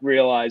didn't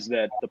realize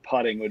that the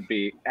putting would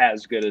be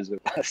as good as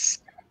it was.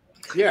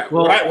 Yeah,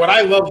 well, what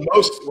I love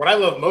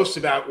most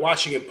about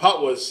watching him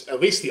putt was at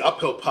least the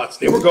uphill putts.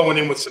 They were going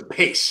in with some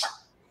pace.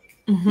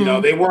 You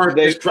know, they weren't.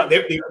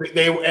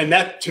 And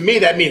that, to me,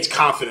 that means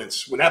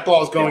confidence when that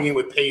ball is going in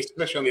with pace,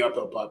 especially on the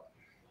uphill putt.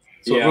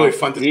 So it's really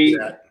fun to see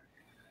that.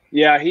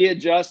 Yeah, he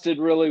adjusted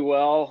really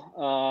well.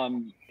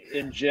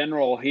 In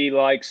general, he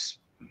likes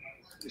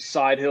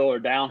side hill or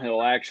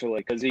downhill,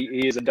 actually, because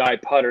he is a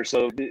dive putter.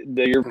 So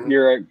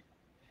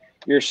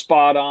you're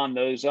spot on.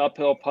 Those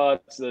uphill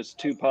putts, those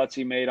 2 putts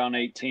he made on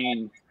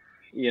 18,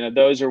 you know,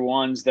 those are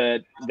ones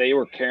that they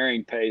were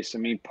carrying pace. I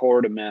mean,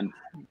 poured them in.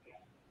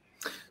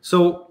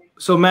 So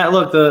Matt,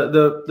 look,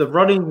 the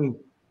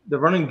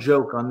running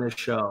joke on this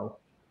show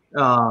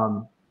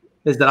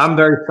is that I'm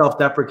very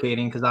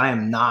self-deprecating because I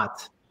am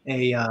not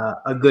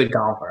a good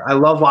golfer. I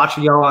love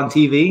watching y'all on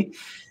TV,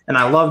 and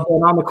I love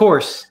going on the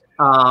course.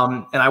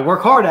 And I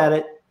work hard at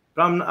it,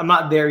 but I'm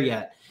not there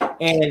yet.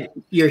 And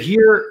you're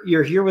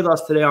here with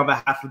us today on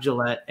behalf of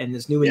Gillette and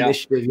this new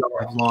initiative y'all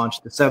have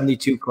launched, the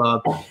 72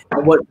 Club.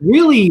 And what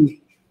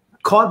really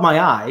caught my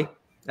eye,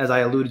 as I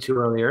alluded to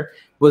earlier,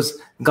 was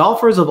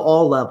golfers of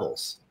all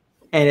levels.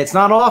 And it's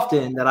not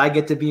often that I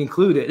get to be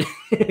included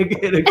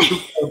in a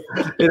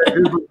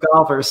group of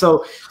golfers.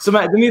 So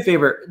Matt, do me a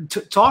favor,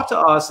 talk to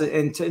us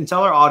and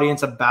tell our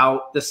audience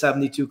about the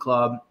 72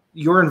 Club,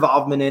 your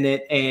involvement in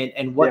it,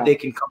 and what they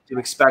can come to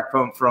expect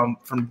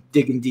from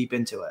digging deep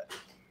into it.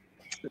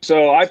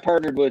 So I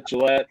partnered with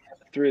Gillette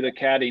through the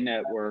Caddy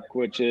Network,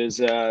 which is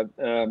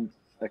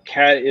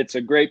it's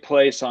a great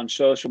place on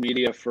social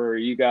media for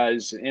you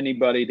guys,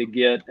 anybody, to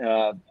get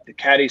the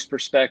caddy's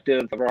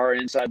perspective of our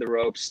inside the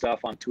ropes stuff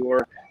on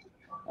tour.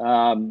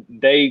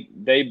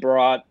 They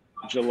brought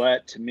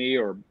Gillette to me,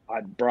 or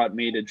I brought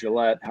me to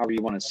Gillette, however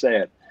you want to say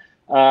it.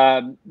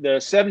 The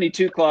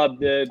 72 Club,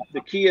 the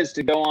key is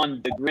to go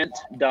on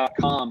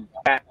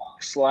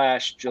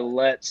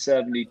thegrint.com/Gillette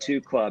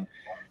 72 Club.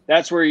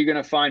 That's where you're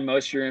going to find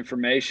most of your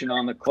information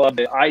on the club.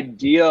 The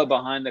idea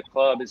behind the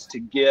club is to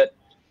get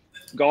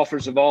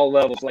golfers of all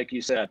levels, like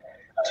you said,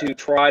 to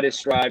try to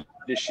strive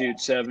to shoot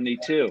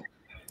 72.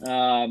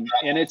 And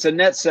it's a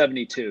net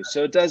 72.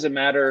 So it doesn't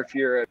matter if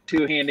you're a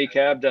 2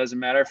 handicap, doesn't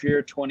matter if you're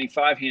a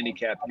 25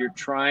 handicap. You're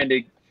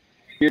trying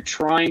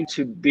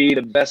to be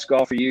the best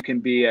golfer you can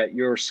be at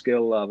your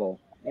skill level.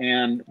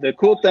 And the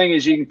cool thing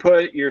is you can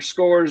put your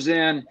scores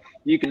in,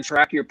 you can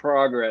track your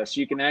progress,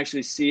 you can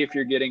actually see if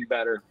you're getting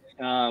better.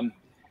 You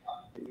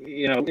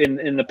know,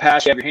 in the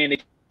past, you have your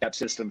handicap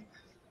system.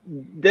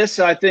 This,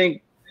 I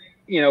think,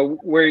 you know,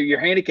 where your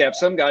handicap,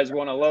 some guys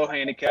want a low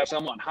handicap,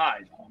 some want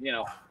high. You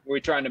know, are we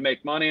trying to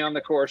make money on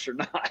the course or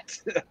not?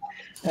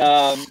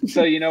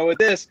 So, you know, with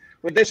this,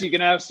 you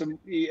can have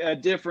a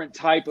different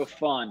type of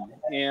fun,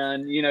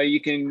 and you know, you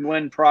can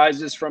win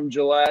prizes from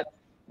Gillette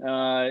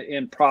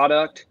in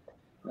product.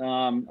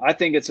 I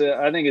think it's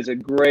a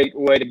great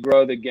way to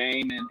grow the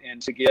game and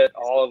to get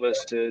all of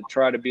us to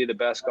try to be the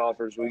best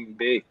golfers we can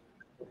be.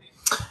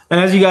 And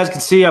as you guys can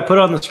see, I put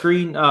it on the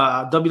screen,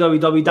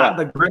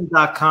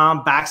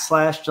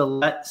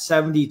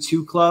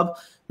 www.thegrid.com/Gillette72 Club.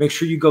 Make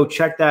sure you go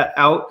check that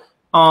out.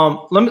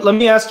 Let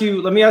me ask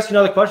you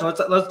another question.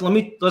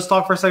 Let's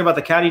talk for a second about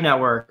the Caddy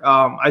Network.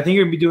 I think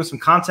you're gonna be doing some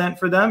content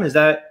for them. Is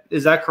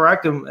that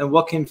correct? And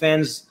what can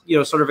fans, you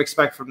know, sort of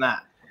expect from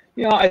that?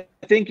 You know, I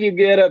think you'll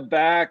get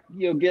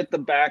the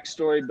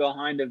backstory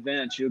behind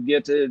events. You'll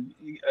get a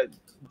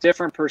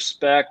different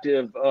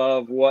perspective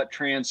of what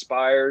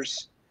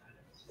transpires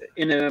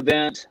in an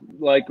event.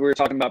 Like we were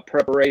talking about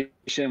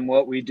preparation,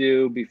 what we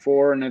do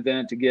before an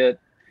event to get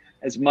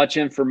as much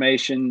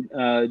information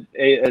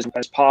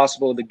as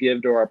possible to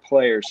give to our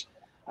players.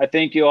 I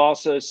think you'll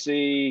also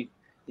see,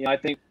 you know, I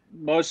think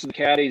most of the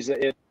caddies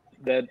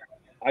that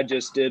I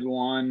just did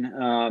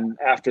one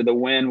after the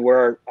win,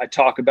 where I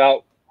talk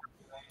about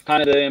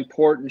kind of the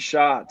important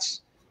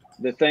shots,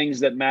 the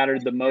things that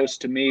mattered the most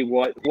to me,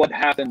 what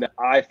happened that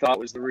I thought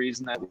was the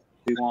reason that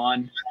we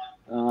won,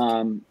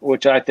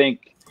 which I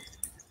think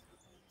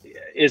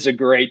is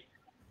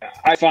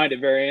I find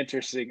it very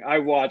interesting. I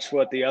watch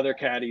what the other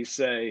caddies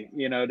say,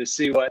 you know, to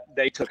see what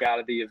they took out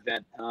of the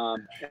event,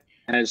 and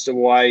as to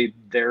why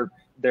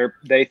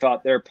they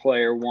thought their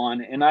player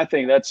won. And I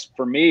think that's,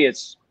 for me,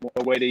 it's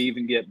a way to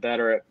even get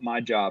better at my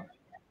job.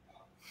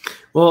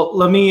 Well,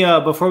 let me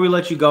before we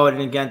let you go,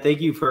 and again,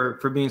 thank you for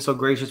being so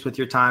gracious with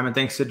your time, and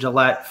thanks to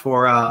Gillette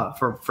for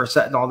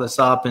setting all this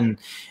up, and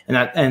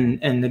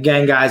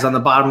again, guys, on the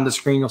bottom of the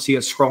screen, you'll see it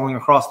scrolling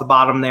across the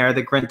bottom there,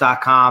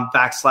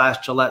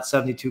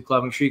 thegrid.com/Gillette72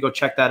 Club. Make sure you go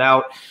check that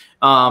out.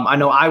 I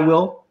know I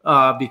will,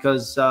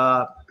 because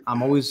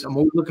I'm always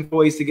looking for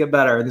ways to get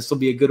better, and this will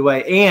be a good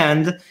way.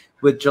 And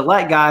with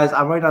Gillette, guys,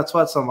 I might not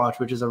sweat so much,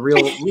 which is a real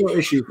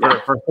issue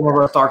for some of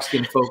our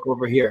dark-skinned folk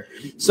over here.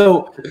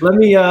 So let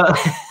me,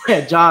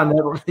 John,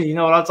 you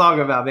know what I'm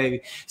talking about,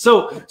 baby.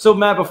 So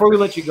Matt, before we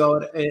let you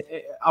go,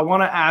 I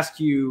want to ask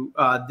you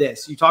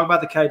this. You talk about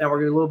the Caddy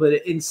Network, a little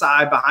bit of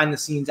inside,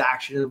 behind-the-scenes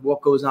action of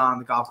what goes on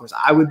the golf course.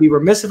 I would be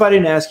remiss if I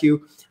didn't ask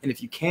you, and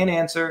if you can't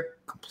answer,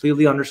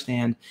 completely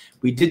understand.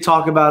 We did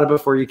talk about it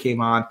before you came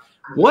on.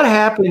 What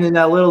happened in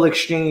that little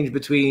exchange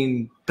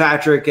between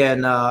Patrick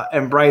and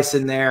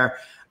Bryson there?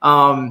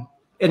 And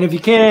if you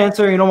can't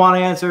answer, you don't want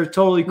to answer,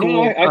 totally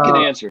cool. No, I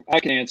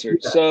can answer.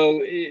 Yeah.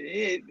 So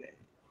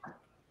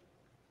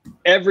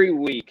every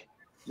week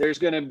there's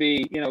going to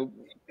be, you know,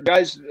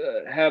 guys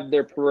have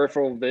their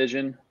peripheral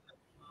vision,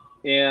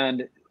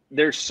 and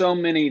there's so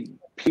many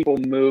people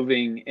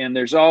moving, and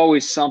there's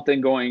always something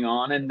going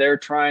on, and they're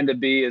trying to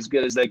be as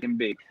good as they can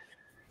be.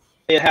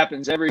 It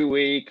happens every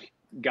week.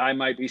 Guy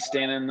might be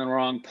standing in the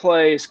wrong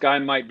place. Guy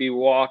might be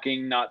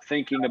walking, not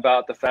thinking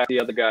about the fact the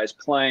other guy's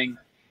playing.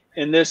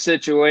 In this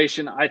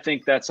situation, I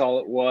think that's all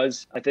it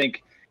was. I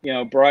think, you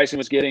know, Bryson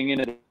was getting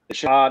into the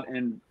shot,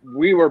 and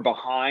we were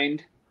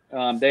behind.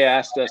 They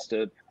asked us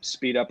to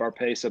speed up our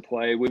pace of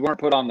play. We weren't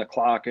put on the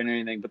clock or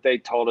anything, but they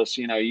told us,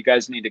 you know, you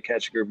guys need to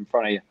catch a group in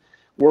front of you.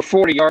 We're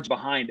 40 yards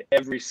behind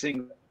every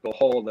single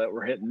hole that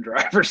we're hitting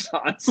drivers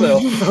on. So,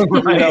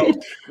 you know,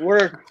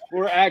 we're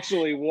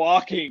actually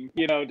walking,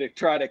 you know, to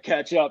try to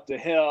catch up to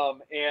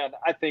him. And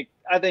I think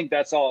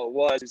that's all it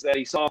was, is that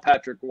he saw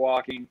Patrick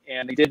walking,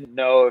 and he didn't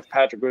know if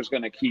Patrick was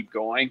going to keep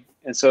going.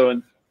 And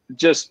so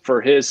just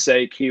for his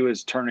sake, he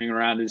was turning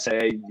around to say,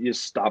 hey,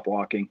 just stop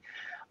walking.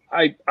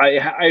 I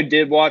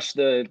did watch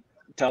the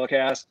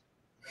telecast.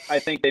 I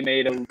think they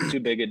made too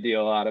big a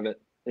deal out of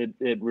it.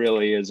 It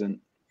really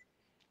isn't.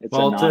 It's a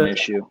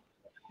non-issue.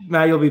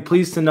 Matt, you'll be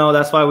pleased to know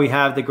that's why we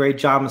have the great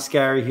John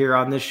Mascari here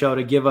on this show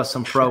to give us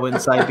some pro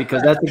insight,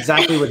 because that's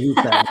exactly what he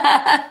said.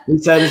 He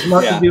said it's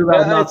much ado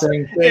about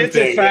nothing. It's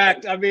a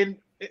fact. I mean,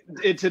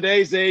 in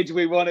today's age,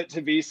 we want it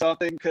to be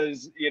something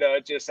because, you know,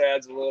 it just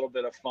adds a little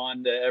bit of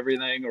fun to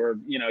everything, or,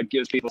 you know, it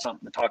gives people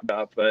something to talk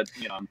about. But,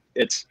 you know,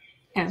 it's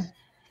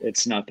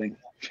nothing.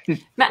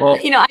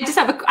 Matt, you know, I just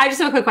have a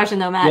quick question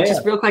though, Matt,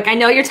 just real quick. I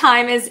know your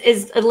time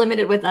is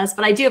limited with us,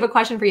 but I do have a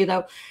question for you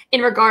though,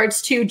 in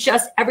regards to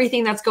just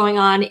everything that's going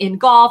on in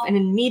golf and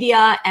in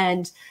media,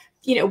 and,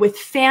 you know, with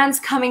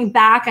fans coming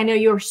back. I know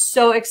you're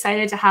so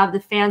excited to have the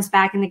fans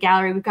back in the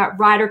gallery. We've got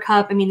Ryder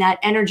Cup. I mean, that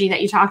energy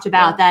that you talked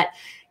about, that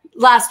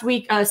last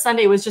week,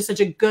 Sunday was just such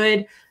a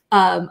good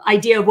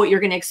idea of what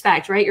you're going to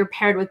expect, right? You're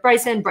paired with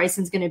Bryson.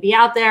 Bryson's going to be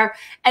out there.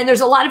 And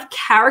there's a lot of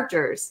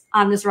characters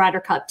on this Ryder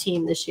Cup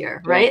team this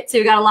year, right? So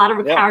you've got a lot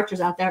of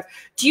characters out there.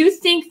 Do you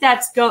think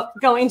that's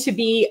going to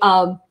be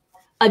a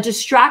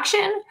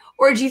distraction,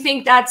 or do you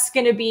think that's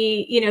going to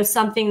be, you know,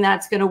 something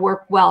that's going to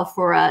work well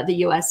for the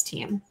U.S.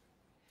 team?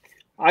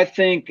 I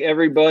think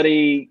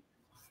we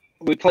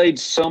played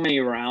so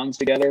many rounds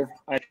together.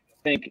 I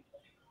think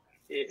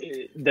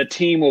the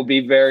team will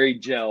be very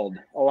gelled,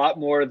 a lot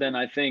more than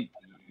I think.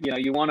 You know,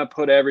 you want to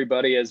put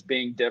everybody as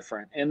being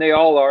different, and they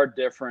all are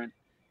different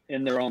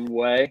in their own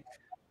way,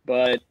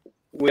 but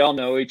we all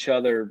know each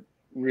other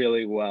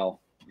really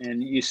well.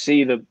 And you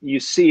see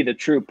the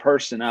true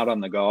person out on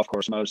the golf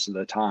course most of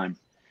the time.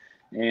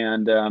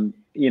 And,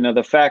 you know,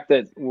 the fact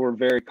that we're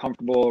very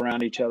comfortable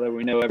around each other,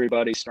 we know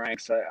everybody's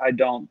strengths. I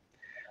don't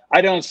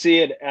see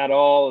it at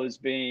all as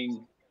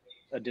being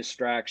a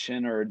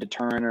distraction or a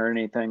deterrent or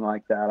anything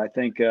like that. I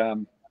think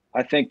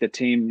the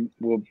team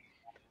will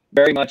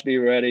very much be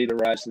ready to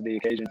rise to the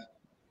occasion.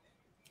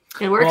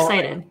 And we're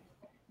excited.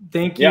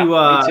 Thank you.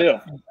 Me too.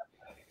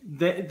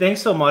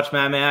 Thanks so much,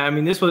 man. I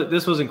mean, this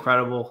was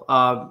incredible.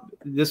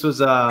 This was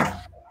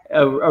a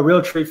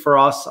real treat for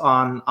us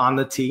on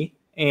the tee,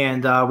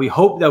 and we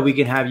hope that we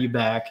can have you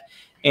back.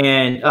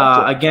 And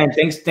again,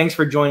 thanks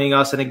for joining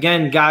us. And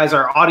again, guys,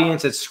 our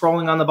audience is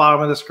scrolling on the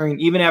bottom of the screen.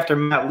 Even after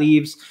Matt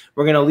leaves,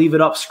 we're going to leave it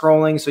up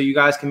scrolling so you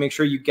guys can make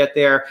sure you get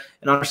there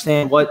and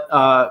understand what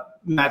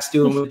Matt's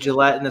doing with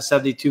Gillette and the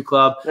 72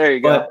 Club. There you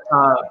go.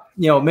 But,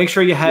 you know, make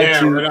sure you head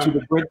to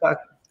the Grid.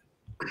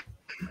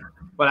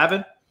 What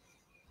happened?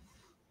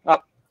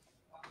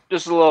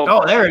 Just a little.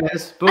 Oh, there it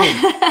is. Boom.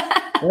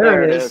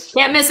 There it is.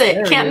 Can't miss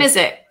it. Can't miss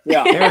it.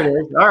 Yeah. There it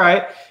is. All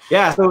right.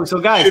 Yeah. So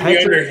guys,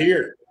 head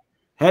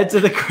to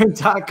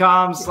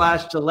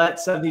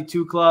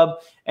thegrid.com/Gillette72 Club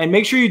and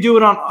make sure you do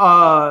it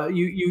on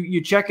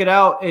you check it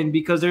out. And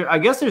because I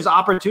guess there's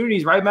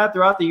opportunities, right, Matt,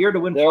 throughout the year to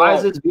win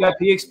prizes,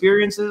 VIP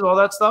experiences, all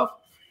that stuff.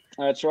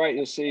 That's right.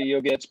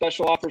 You'll get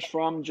special offers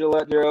from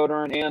Gillette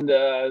Deodorant,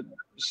 and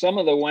some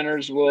of the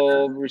winners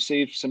will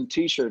receive some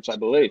T-shirts, I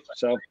believe.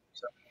 So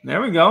there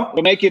we go.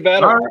 It'll make you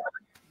better. Right.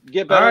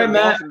 Get better, right,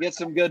 Matt, and get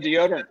some good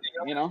deodorant.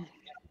 You know.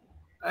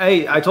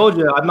 Hey, I told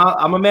you,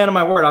 I'm a man of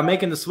my word. I'm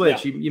making the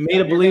switch. Yeah. You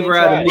made a believer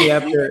out of me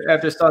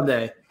after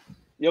Sunday.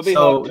 You'll be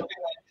hooked.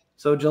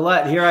 So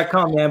Gillette, here I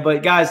come, man.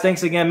 But guys,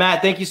 thanks again,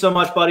 Matt. Thank you so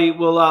much, buddy.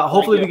 We'll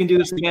hopefully we can do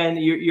this again.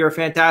 You're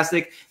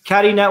fantastic.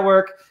 Caddy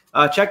Network,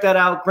 check that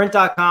out.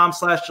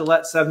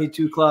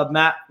 Grint.com/Gillette72 Club.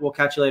 Matt, we'll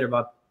catch you later,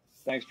 bud.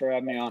 Thanks for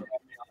having me on.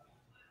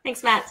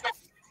 Thanks, Matt.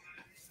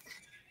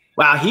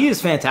 Wow, he is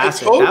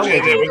fantastic. I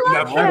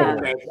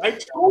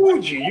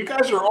told you. You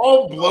guys are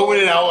all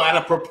blowing it out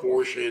of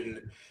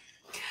proportion.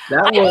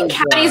 I think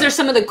caddies are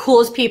some of the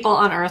coolest people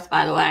on earth,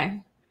 by the way.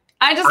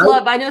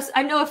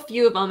 I know a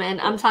few of them,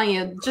 and I'm telling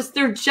you,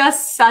 they're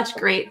just such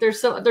great. They're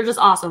just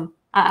awesome.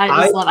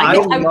 I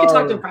could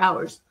talk to them for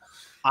hours.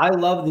 I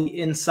love the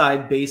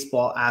inside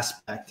baseball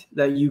aspect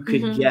that you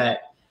could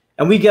get.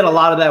 And we get a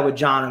lot of that with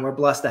John, and we're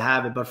blessed to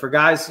have it. But for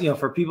guys, you know,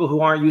 for people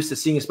who aren't used to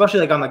seeing, especially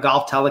like on the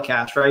golf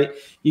telecast, right?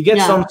 You get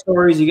some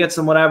stories, you get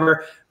some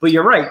whatever. But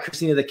you're right,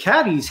 Christina, the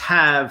caddies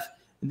have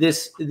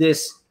this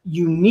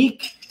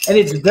unique, and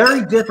it's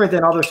very different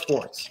than other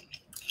sports.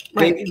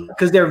 Right.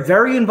 Because they're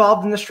very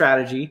involved in the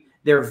strategy.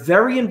 They're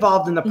very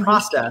involved in the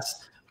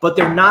process, but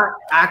they're not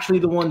actually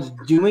the ones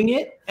doing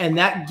it. And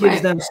that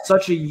gives them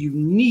such a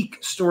unique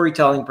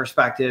storytelling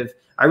perspective.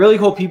 I really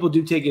hope people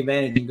do take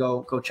advantage and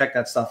go check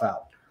that stuff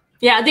out.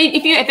 Yeah,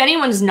 if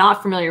anyone's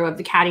not familiar with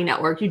the Caddy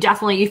Network, you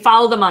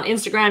follow them on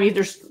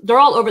Instagram. They're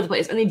all over the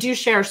place, and they do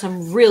share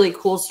some really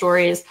cool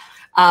stories.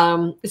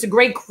 It's a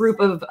great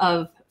group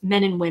of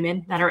men and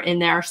women that are in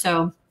there,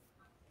 so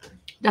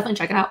definitely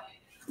check it out.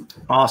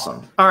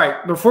 Awesome. All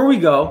right, before we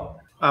go,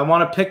 I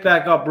want to pick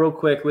back up real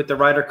quick with the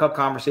Ryder Cup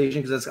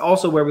conversation, because that's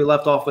also where we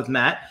left off with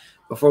Matt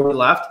before we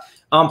left.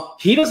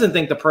 He doesn't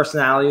think the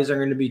personalities are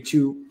going to be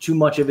too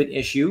much of an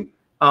issue.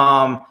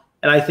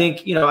 And I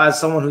think, you know, as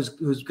someone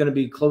who's going to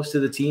be close to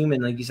the team,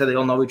 and like you said, they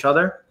all know each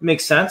other, it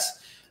makes sense.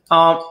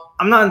 I'm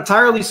not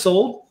entirely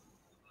sold.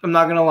 I'm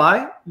not going to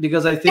lie,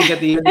 because I think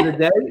at the end of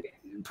the day,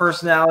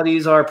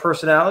 personalities are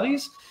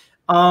personalities.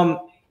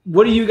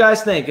 What do you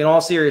guys think? In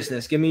all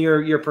seriousness, give me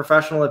your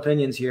professional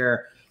opinions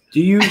here.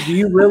 Do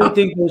you really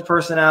think those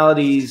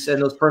personalities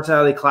and those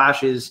personality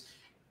clashes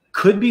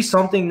could be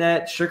something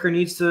that Stricker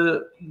needs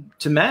to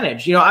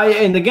manage? You know,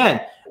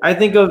 I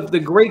think of the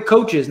great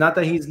coaches, not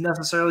that he's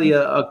necessarily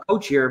a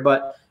coach here,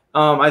 but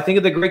I think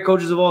of the great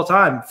coaches of all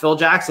time. Phil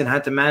Jackson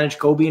had to manage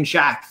Kobe and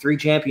Shaq, 3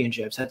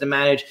 championships, had to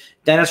manage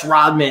Dennis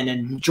Rodman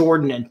and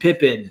Jordan and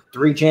Pippen,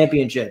 3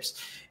 championships.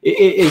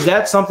 Is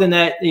that something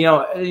that, you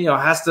know,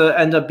 has to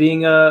end up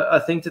being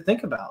a thing to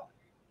think about?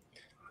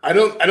 I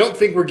don't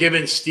think we're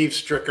giving Steve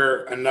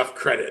Stricker enough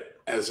credit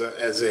as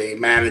a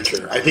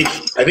manager. I think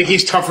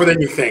he's tougher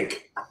than you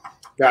think,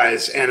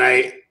 guys. And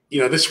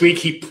this week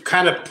he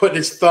kind of put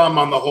his thumb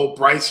on the whole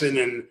Bryson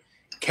and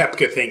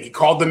Koepka thing. He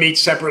called the meet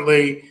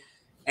separately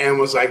and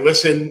was like,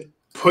 listen,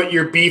 put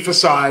your beef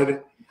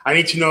aside. I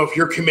need to know if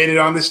you're committed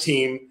on this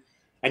team.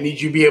 I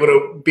need you to be able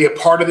to be a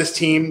part of this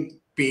team,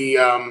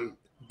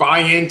 buy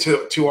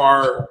into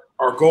our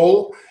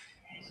goal,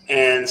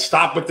 and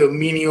stop with the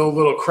menial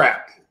little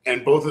crap.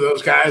 And both of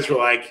those guys were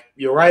like,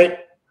 "You're right.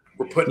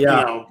 We're putting,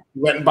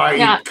 letting by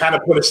you kind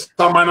of put a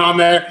thumbprint on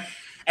there."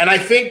 And I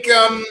think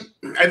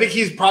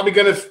he's probably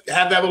going to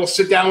have that little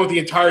sit down with the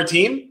entire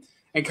team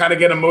and kind of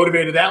get them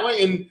motivated that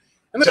way. And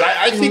listen,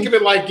 I think of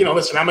it like,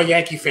 listen, I'm a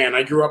Yankee fan.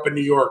 I grew up in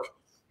New York.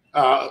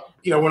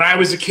 When I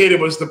was a kid, it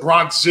was the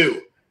Bronx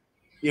Zoo.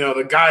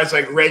 The guys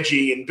like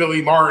Reggie and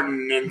Billy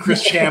Martin and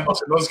Chris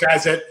Chambers and those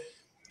guys that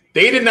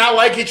they did not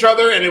like each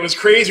other, and it was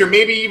crazy. Or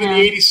maybe even the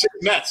 '86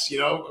 Mets.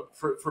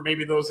 For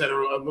maybe those that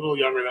are a little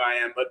younger than I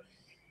am, but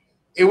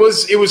it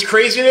was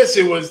craziness.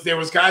 There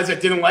was guys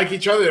that didn't like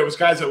each other. There was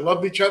guys that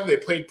loved each other. They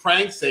played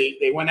pranks.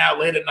 They went out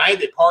late at night.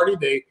 They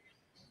partied.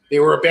 They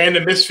were a band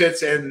of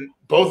misfits, and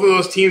both of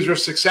those teams were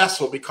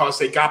successful because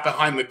they got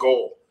behind the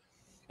goal.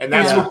 And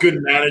that's what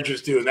good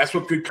managers do, and that's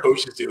what good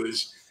coaches do.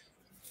 Is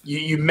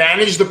you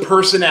manage the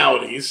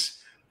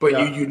personalities, but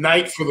you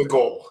unite for the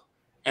goal.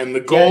 And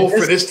the goal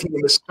for this team,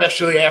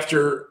 especially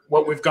after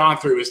what we've gone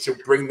through, is to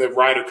bring the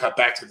Ryder Cup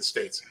back to the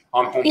States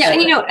on home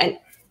soil.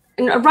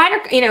 And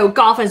Ryder,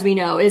 golf, as we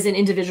know, is an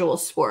individual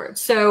sport.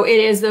 So it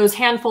is those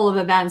handful of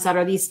events that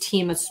are these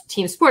team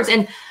sports.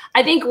 And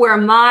I think where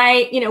when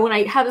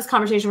I have this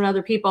conversation with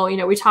other people,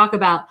 we talk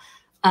about,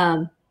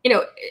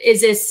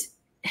 is this,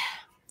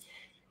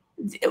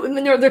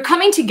 when they're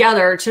coming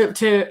together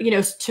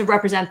to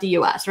represent the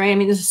U.S., right? I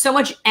mean, there's so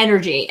much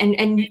energy,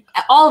 and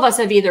all of us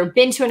have either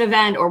been to an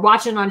event or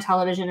watched it on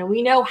television, and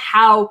we know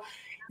how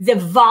the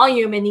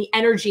volume and the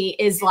energy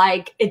is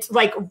like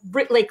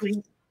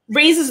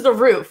raises the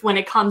roof when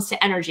it comes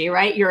to energy,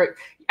 right?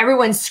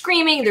 Everyone's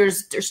screaming,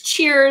 there's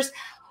cheers,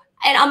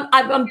 and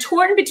I'm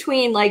torn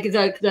between like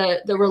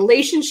the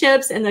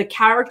relationships and the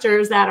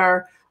characters that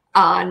are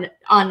on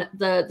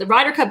the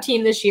Ryder Cup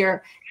team this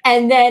year.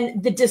 And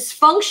then the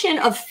dysfunction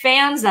of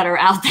fans that are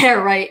out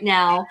there right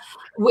now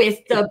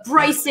with the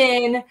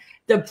Bryson,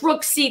 the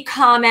Brooksy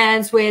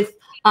comments, with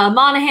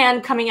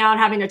Monahan coming out,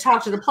 having to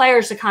talk to the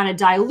players to kind of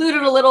dilute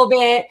it a little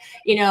bit.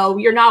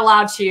 You're not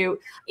allowed to,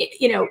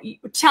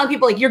 tell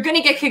people like you're going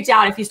to get kicked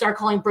out if you start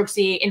calling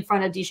Brooksy in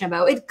front of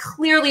DeChambeau. It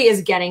clearly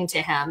is getting to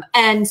him.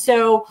 And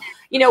so,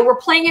 we're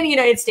playing in the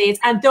United States.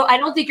 And though I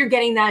don't think you're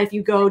getting that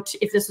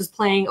if this was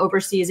playing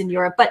overseas in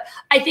Europe, but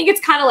I think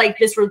it's kind of like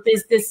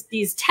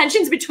these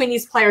tensions between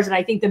these players that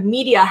I think the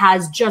media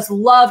has just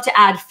loved to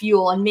add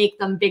fuel and make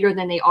them bigger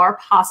than they are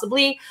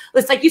possibly.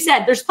 It's like you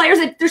said, there's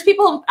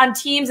people on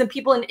teams and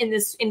people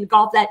in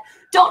golf that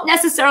don't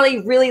necessarily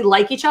really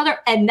like each other,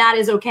 and that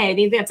is okay. I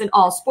think that's in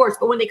all sports.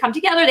 But when they come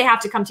together, they have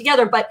to come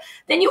together. But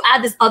then you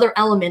add this other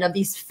element of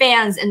these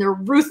fans, and they're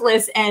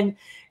ruthless and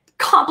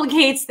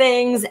complicates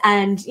things.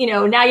 And,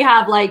 now you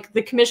have like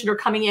the commissioner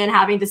coming in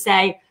having to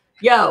say,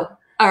 yo,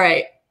 all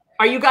right,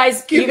 are you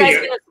guys going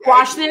to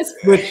squash this?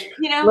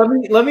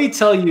 Let me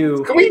tell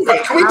you. Can we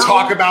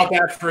talk about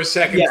that for a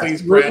second,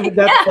 please, Brad?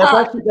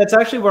 That's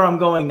actually where I'm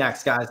going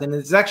next, guys. And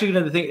it's actually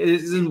going to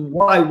this is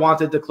what I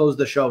wanted to close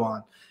the show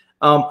on.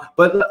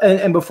 But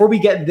before we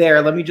get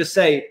there, let me just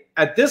say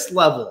at this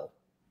level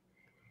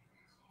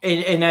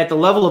and at the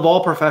level of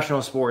all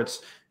professional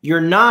sports,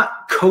 you're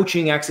not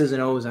coaching X's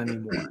and O's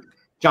anymore.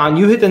 John,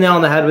 you hit the nail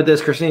on the head with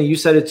this. Christina, you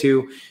said it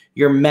too.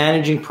 You're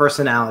managing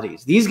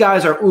personalities. These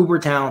guys are uber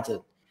talented.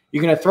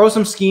 You're going to throw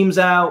some schemes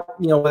out,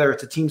 whether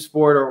it's a team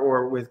sport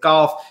or with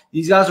golf.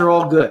 These guys are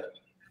all good.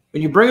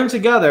 When you bring them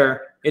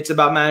together, it's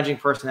about managing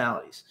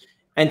personalities.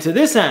 And to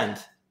this end,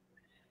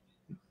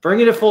 bring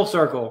it a full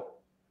circle.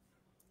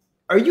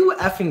 Are you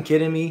effing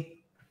kidding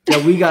me?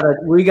 That we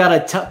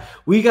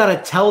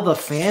gotta tell the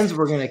fans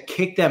we're gonna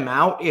kick them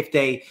out if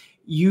they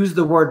use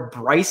the word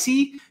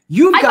Bricey.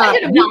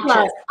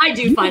 I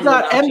do find it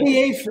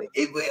obnoxious.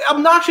 NBA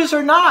obnoxious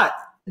or not?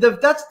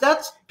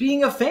 That's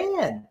being a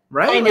fan,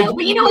 right? I know,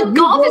 but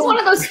golf is one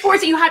of those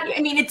sports that you have.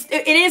 I mean,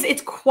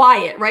 it's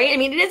quiet, right? I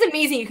mean, it is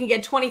amazing. You can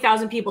get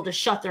 20,000 people to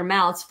shut their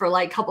mouths for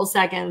like a couple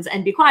seconds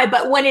and be quiet.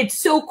 But when it's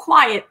so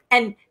quiet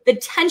and the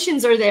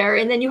tensions are there,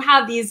 and then you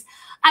have these.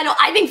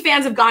 I think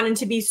fans have gotten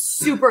to be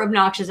super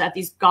obnoxious at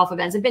these golf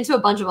events. I've been to a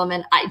bunch of them,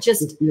 and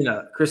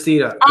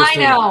Christina. I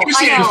know.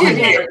 Give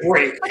me a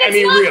break. But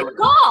it's not really.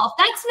 golf.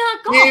 That's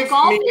not golf. Give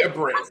golf me a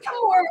break. That's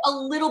a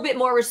little bit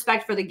more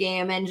respect for the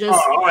game and just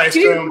all right,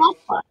 so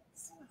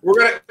we're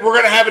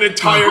gonna have an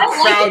entire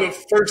crowd of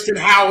Thurston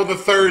Howell the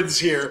thirds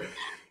here.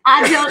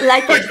 I don't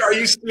like it. Are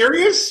you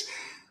serious?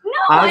 No,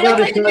 I don't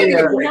like it.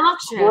 It's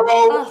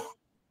obnoxious.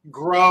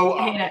 Grow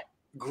up. Hate it.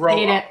 Grow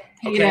Hate up. it.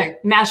 Okay.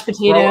 Mashed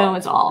potato,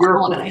 it's all.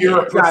 You're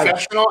a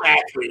professional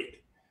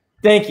athlete.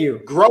 Thank you.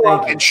 Grow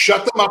up and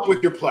shut them up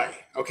with your play.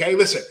 Okay,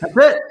 listen.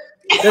 That's it.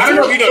 I don't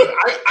know if you know.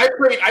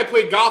 I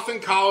played golf in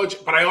college,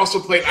 but I also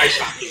played ice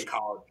hockey in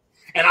college,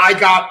 and I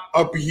got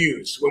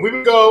abused when we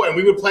would go and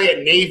we would play at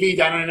Navy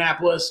down in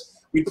Annapolis.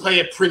 We'd play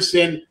at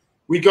Princeton.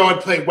 We'd go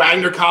and play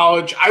Wagner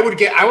College. I was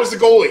the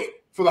goalie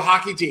for the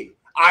hockey team.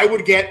 I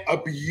would get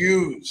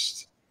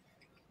abused.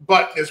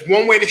 but there's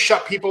one way to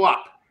shut people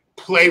up: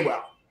 play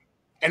well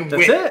and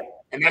win. It.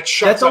 And that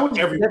shuts up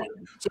everyone.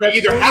 So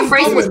either have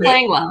fun with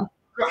playing it. Well.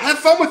 Have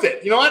fun with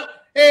it. You know what?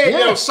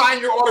 Hey,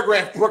 sign your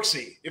autograph,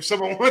 Brooksy, if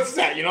someone wants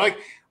that.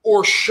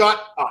 Or shut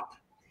up.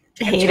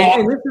 And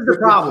this is the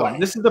problem.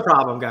 This is the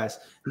problem, guys.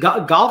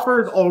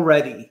 Golfers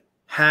already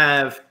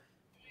have,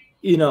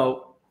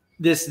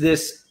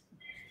 this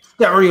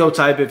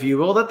stereotype, if you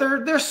will, that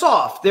they're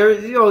soft. They're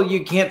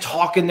you can't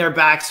talk in their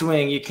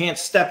backswing. You can't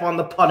step on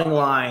the putting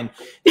line.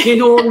 You can't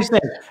do all these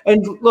things.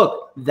 And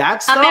look,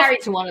 that's I'm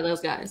married to one of those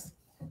guys.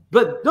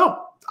 But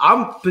no,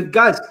 but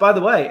guys, by the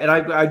way, and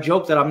I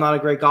joke that I'm not a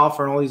great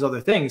golfer and all these other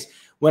things.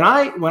 When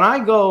I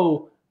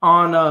go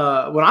on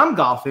when I'm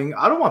golfing,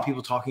 I don't want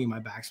people talking in my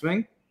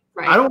backswing.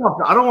 Right. I don't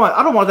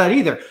want that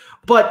either.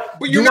 But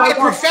you're not a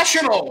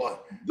professional.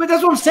 But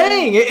that's what I'm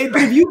saying.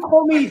 If you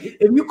call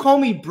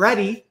me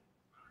Bretty,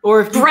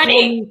 or if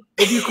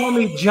you call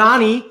me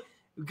Johnny,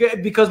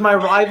 because my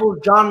rival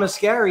John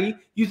Mascari,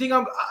 you think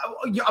I'm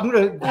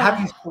going to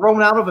have you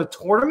thrown out of a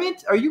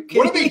tournament? Are you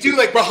kidding? What do they do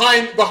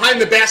behind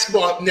the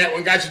basketball net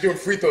when guys are doing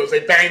free throws?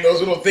 They bang those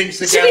little things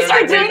together. Should we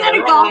start doing that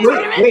at golf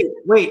tournaments?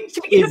 Wait.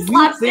 Should we get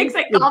slapsticks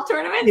at golf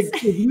tournaments?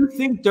 If you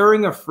think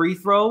during a free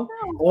throw,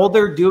 all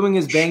they're doing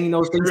is banging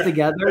those things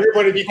together.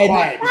 Everybody be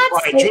quiet.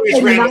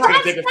 Julius Randle's going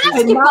to take a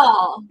free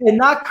throw. And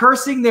not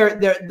cursing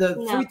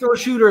the free throw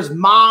shooter's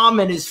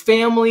mom and his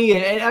family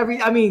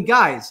and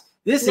guys.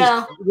 This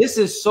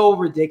is so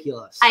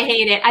ridiculous. I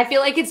hate it. I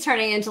feel like it's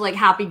turning into like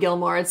Happy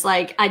Gilmore. It's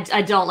like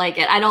I don't like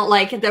it. I don't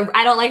like it.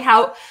 I don't like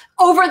how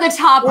over the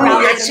top.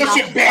 Oh, that's such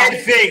a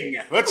bad thing.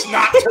 Let's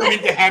not turn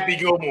into Happy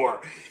Gilmore.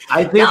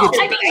 I think. Hold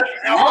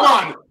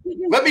on.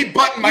 Let me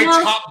button my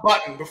top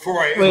button before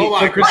I hold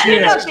on. Button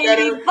it up,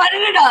 baby.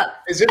 Button it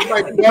up. Is it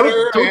my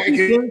better?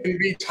 Can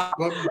be top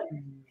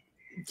button.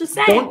 Just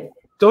saying.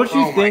 Don't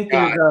you think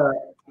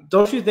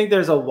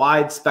there's a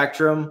wide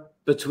spectrum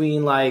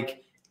between like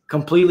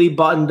completely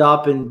buttoned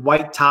up in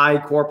white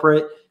tie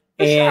corporate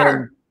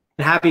and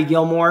Happy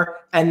Gilmore,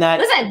 and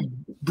that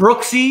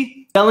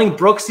Brooksy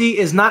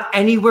is not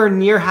anywhere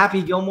near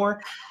Happy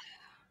Gilmore,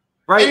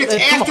 right? And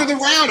it's after the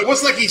round. It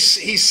wasn't like he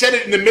said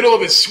it in the middle of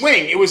his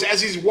swing. It was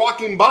as he's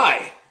walking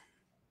by.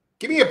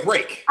 Give me a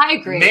break. I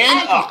agree.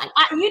 Man up.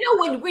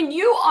 When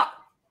you are.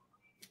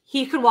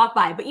 He could walk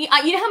by, but you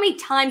know how many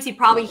times he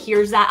probably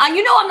hears that. I'm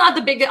not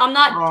a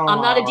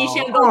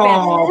DeChambeau fan.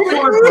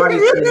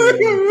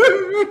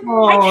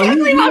 I can't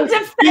believe I'm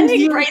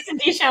defending Bryson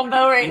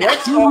DeChambeau right now.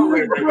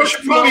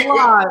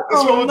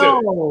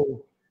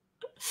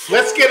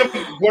 Let's get him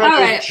one of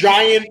those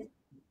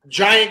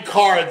giant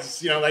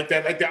cards, like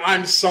that, like the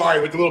 "I'm sorry"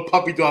 with the little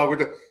puppy dog with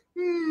the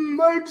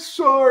 "I'm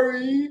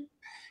sorry."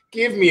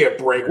 Give me a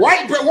break.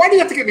 Why do you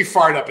have to get me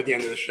fired up at the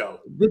end of the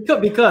show?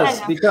 Because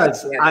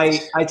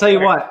I tell you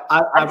what,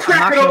 I'm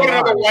cracking open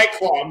another White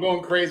Claw. I'm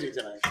going crazy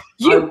tonight.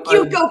 You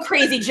go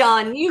crazy,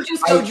 John. You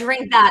just go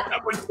drink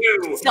that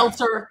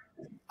seltzer.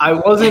 I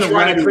wasn't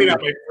ready to clean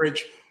up my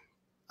fridge.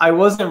 I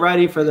wasn't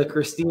ready for the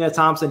Christina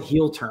Thompson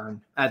heel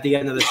turn at the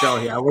end of the show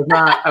here. I was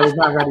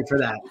not ready for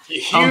that.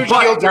 Huge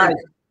heel turn.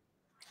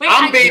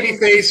 I'm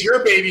babyface,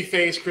 you're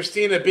babyface,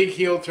 Christina, big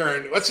heel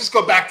turn. Let's just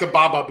go back to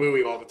Baba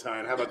Booey all the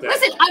time. How about that?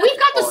 Listen, we've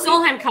got the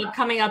Solheim Cup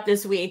coming up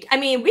this week. I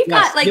mean, we've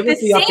got like the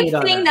same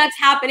thing that's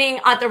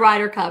happening at the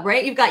Ryder Cup,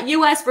 right? You've got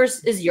US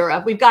versus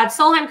Europe. We've got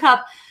Solheim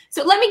Cup.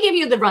 So let me give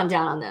you the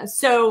rundown on this.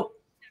 So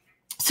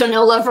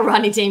no love for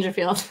Rodney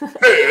Dangerfield. Hey,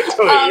 I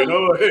tell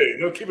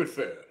you, keep it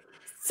fair.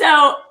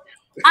 So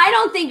I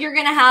don't think you're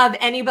going to have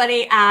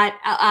anybody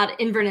at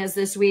Inverness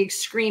this week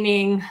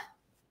screaming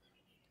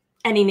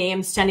any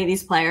names to any of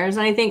these players.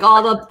 And I think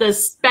all the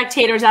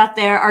spectators out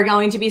there are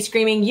going to be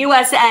screaming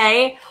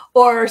USA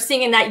or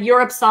singing that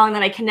Europe song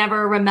that I can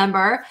never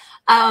remember.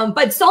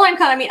 But Solheim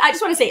Cup, I mean, I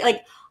just want to say,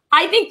 like,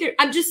 I think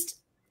I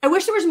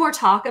wish there was more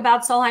talk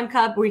about Solheim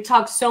Cup. We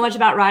talk so much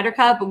about Ryder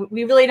Cup, but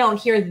we really don't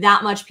hear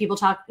that much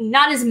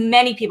not as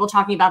many people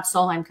talking about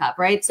Solheim Cup,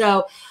 right?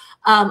 So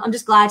I'm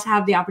just glad to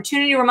have the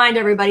opportunity to remind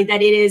everybody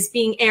that it is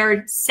being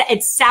aired.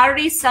 It's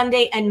Saturday,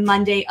 Sunday, and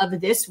Monday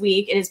of this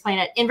week. It is playing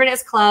at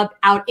Inverness Club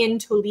out in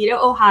Toledo,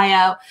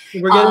 Ohio.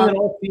 We're getting an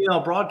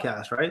all-female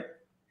broadcast, right?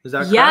 Is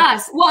that correct?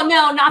 Yes. Well,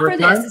 no, not for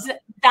this.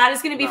 That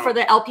is going to be for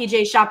the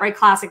LPGA ShopRite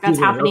Classic that's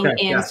happening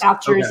in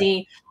South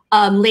Jersey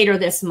later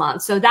this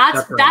month. So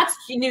that's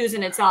news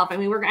in itself. I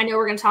mean, I know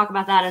we're going to talk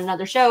about that in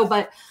another show,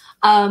 but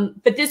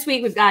this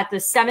week we've got the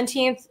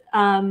 17th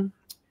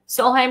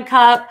Solheim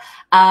Cup.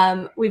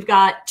 We've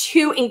got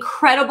two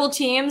incredible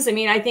teams. I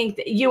mean, I think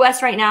the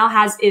US right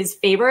now is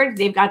favored.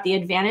 They've got the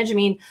advantage. I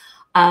mean,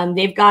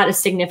 they've got a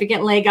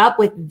significant leg up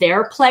with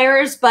their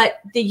players, but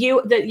the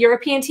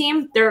European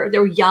team,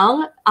 they're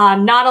young.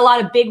 Not a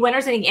lot of big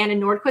winners. I think Anna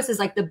Nordqvist is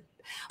like the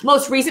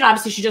most recent.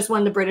 Obviously, she just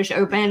won the British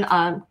Open.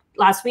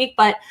 last week,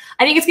 but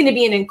I think it's going to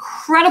be an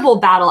incredible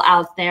battle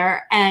out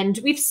there. And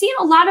we've seen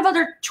a lot of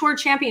other tour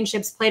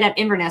championships played at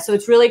Inverness. So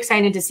it's really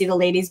exciting to see the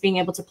ladies being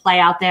able to play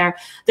out there.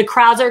 The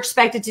crowds are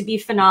expected to be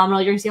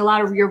phenomenal. You're going to see a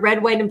lot of your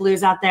red, white, and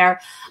blues out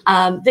there.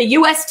 The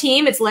U.S.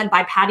 team, it's led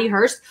by Patty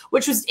Hurst,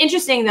 which was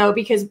interesting though,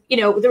 because, you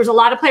know, there was a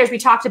lot of players we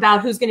talked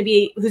about who's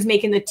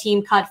making the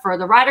team cut for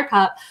the Ryder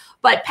Cup.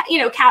 But, you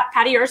know,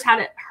 Patty Hurst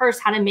had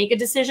to make a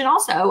decision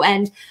also.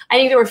 And I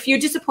think there were a few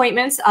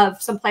disappointments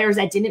of some players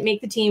that didn't make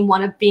the team,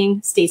 one of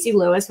being Stacey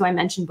Lewis, who I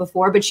mentioned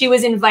before. But she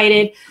was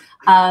invited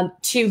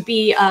to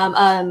be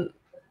an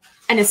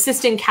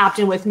assistant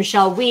captain with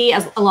Michelle Wee,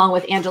 along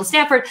with Angela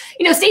Stanford.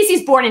 You know,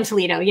 Stacey's born in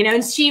Toledo, you know,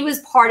 and she was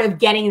part of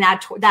getting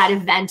that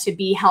event to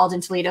be held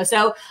in Toledo.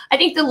 So I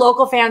think the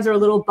local fans are a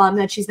little bummed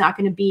that she's not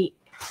going to be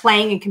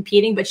playing and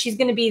competing, but she's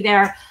going to be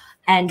there.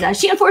 And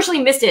she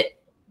unfortunately missed it.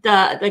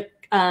 The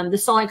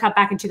Solheim Cup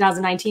back in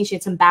 2019, she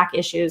had some back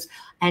issues,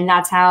 and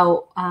that's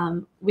how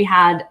we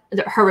had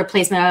her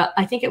replacement.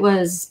 I think it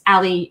was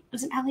Ali.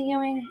 Was it Ali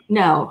Ewing?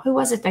 No, who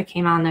was it that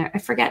came on there? I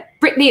forget.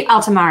 Brittany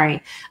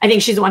Altamari. I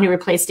think she's the one who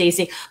replaced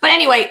Stacey. But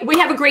anyway, we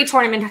have a great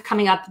tournament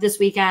coming up this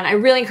weekend. I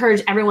really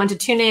encourage everyone to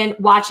tune in,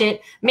 watch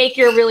it, make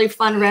your really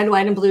fun red,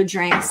 white, and blue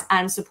drinks,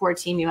 and support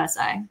Team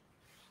USA.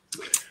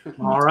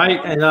 All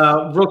right. And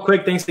real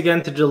quick, thanks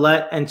again to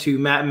Gillette and to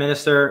Matt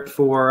Minister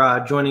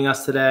for joining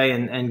us today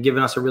and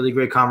giving us a really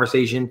great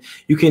conversation.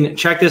 You can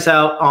check this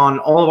out on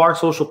all of our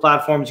social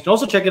platforms. You can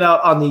also check it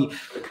out on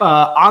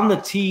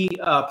the Tee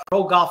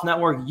Pro Golf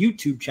Network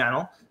YouTube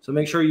channel. So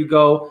make sure you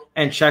go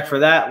and check for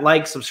that.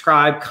 Like,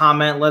 subscribe,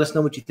 comment, let us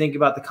know what you think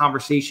about the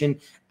conversation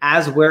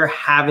as we're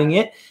having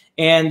it.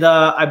 And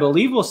I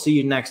believe we'll see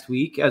you next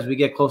week as we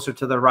get closer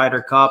to the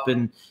Ryder Cup.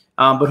 And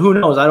but who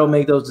knows? I don't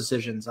make those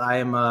decisions.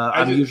 I'm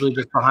usually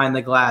just behind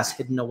the glass,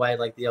 hidden away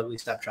like the ugly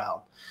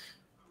stepchild.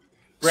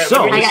 Brett,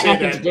 so let me just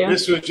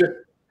say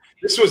that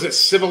this was a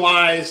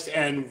civilized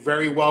and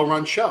very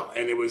well-run show,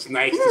 and it was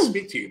nice to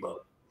speak to you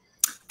both.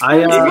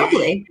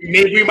 Lovely.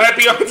 Maybe we might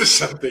be onto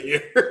something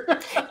here.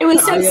 It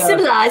was so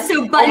civilized,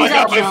 so buttoned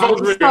up.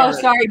 Oh,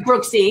 sorry,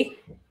 Brooksy.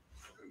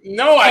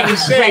 No, I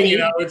was saying, you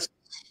know, it's.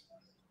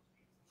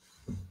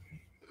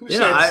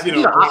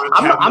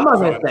 I'm not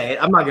going to say it.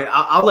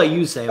 I'll let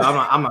you say it.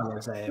 I'm not going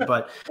to say it.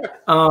 But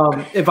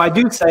if I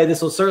do say it,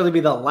 this will certainly be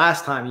the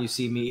last time you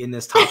see me in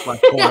this top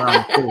left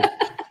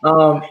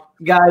corner.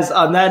 Guys,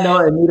 on that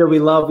note, Anita, we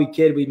love, we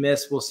kid, we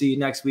miss. We'll see you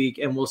next week,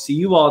 and we'll see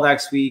you all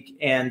next week.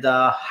 And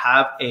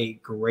have a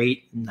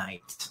great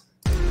night.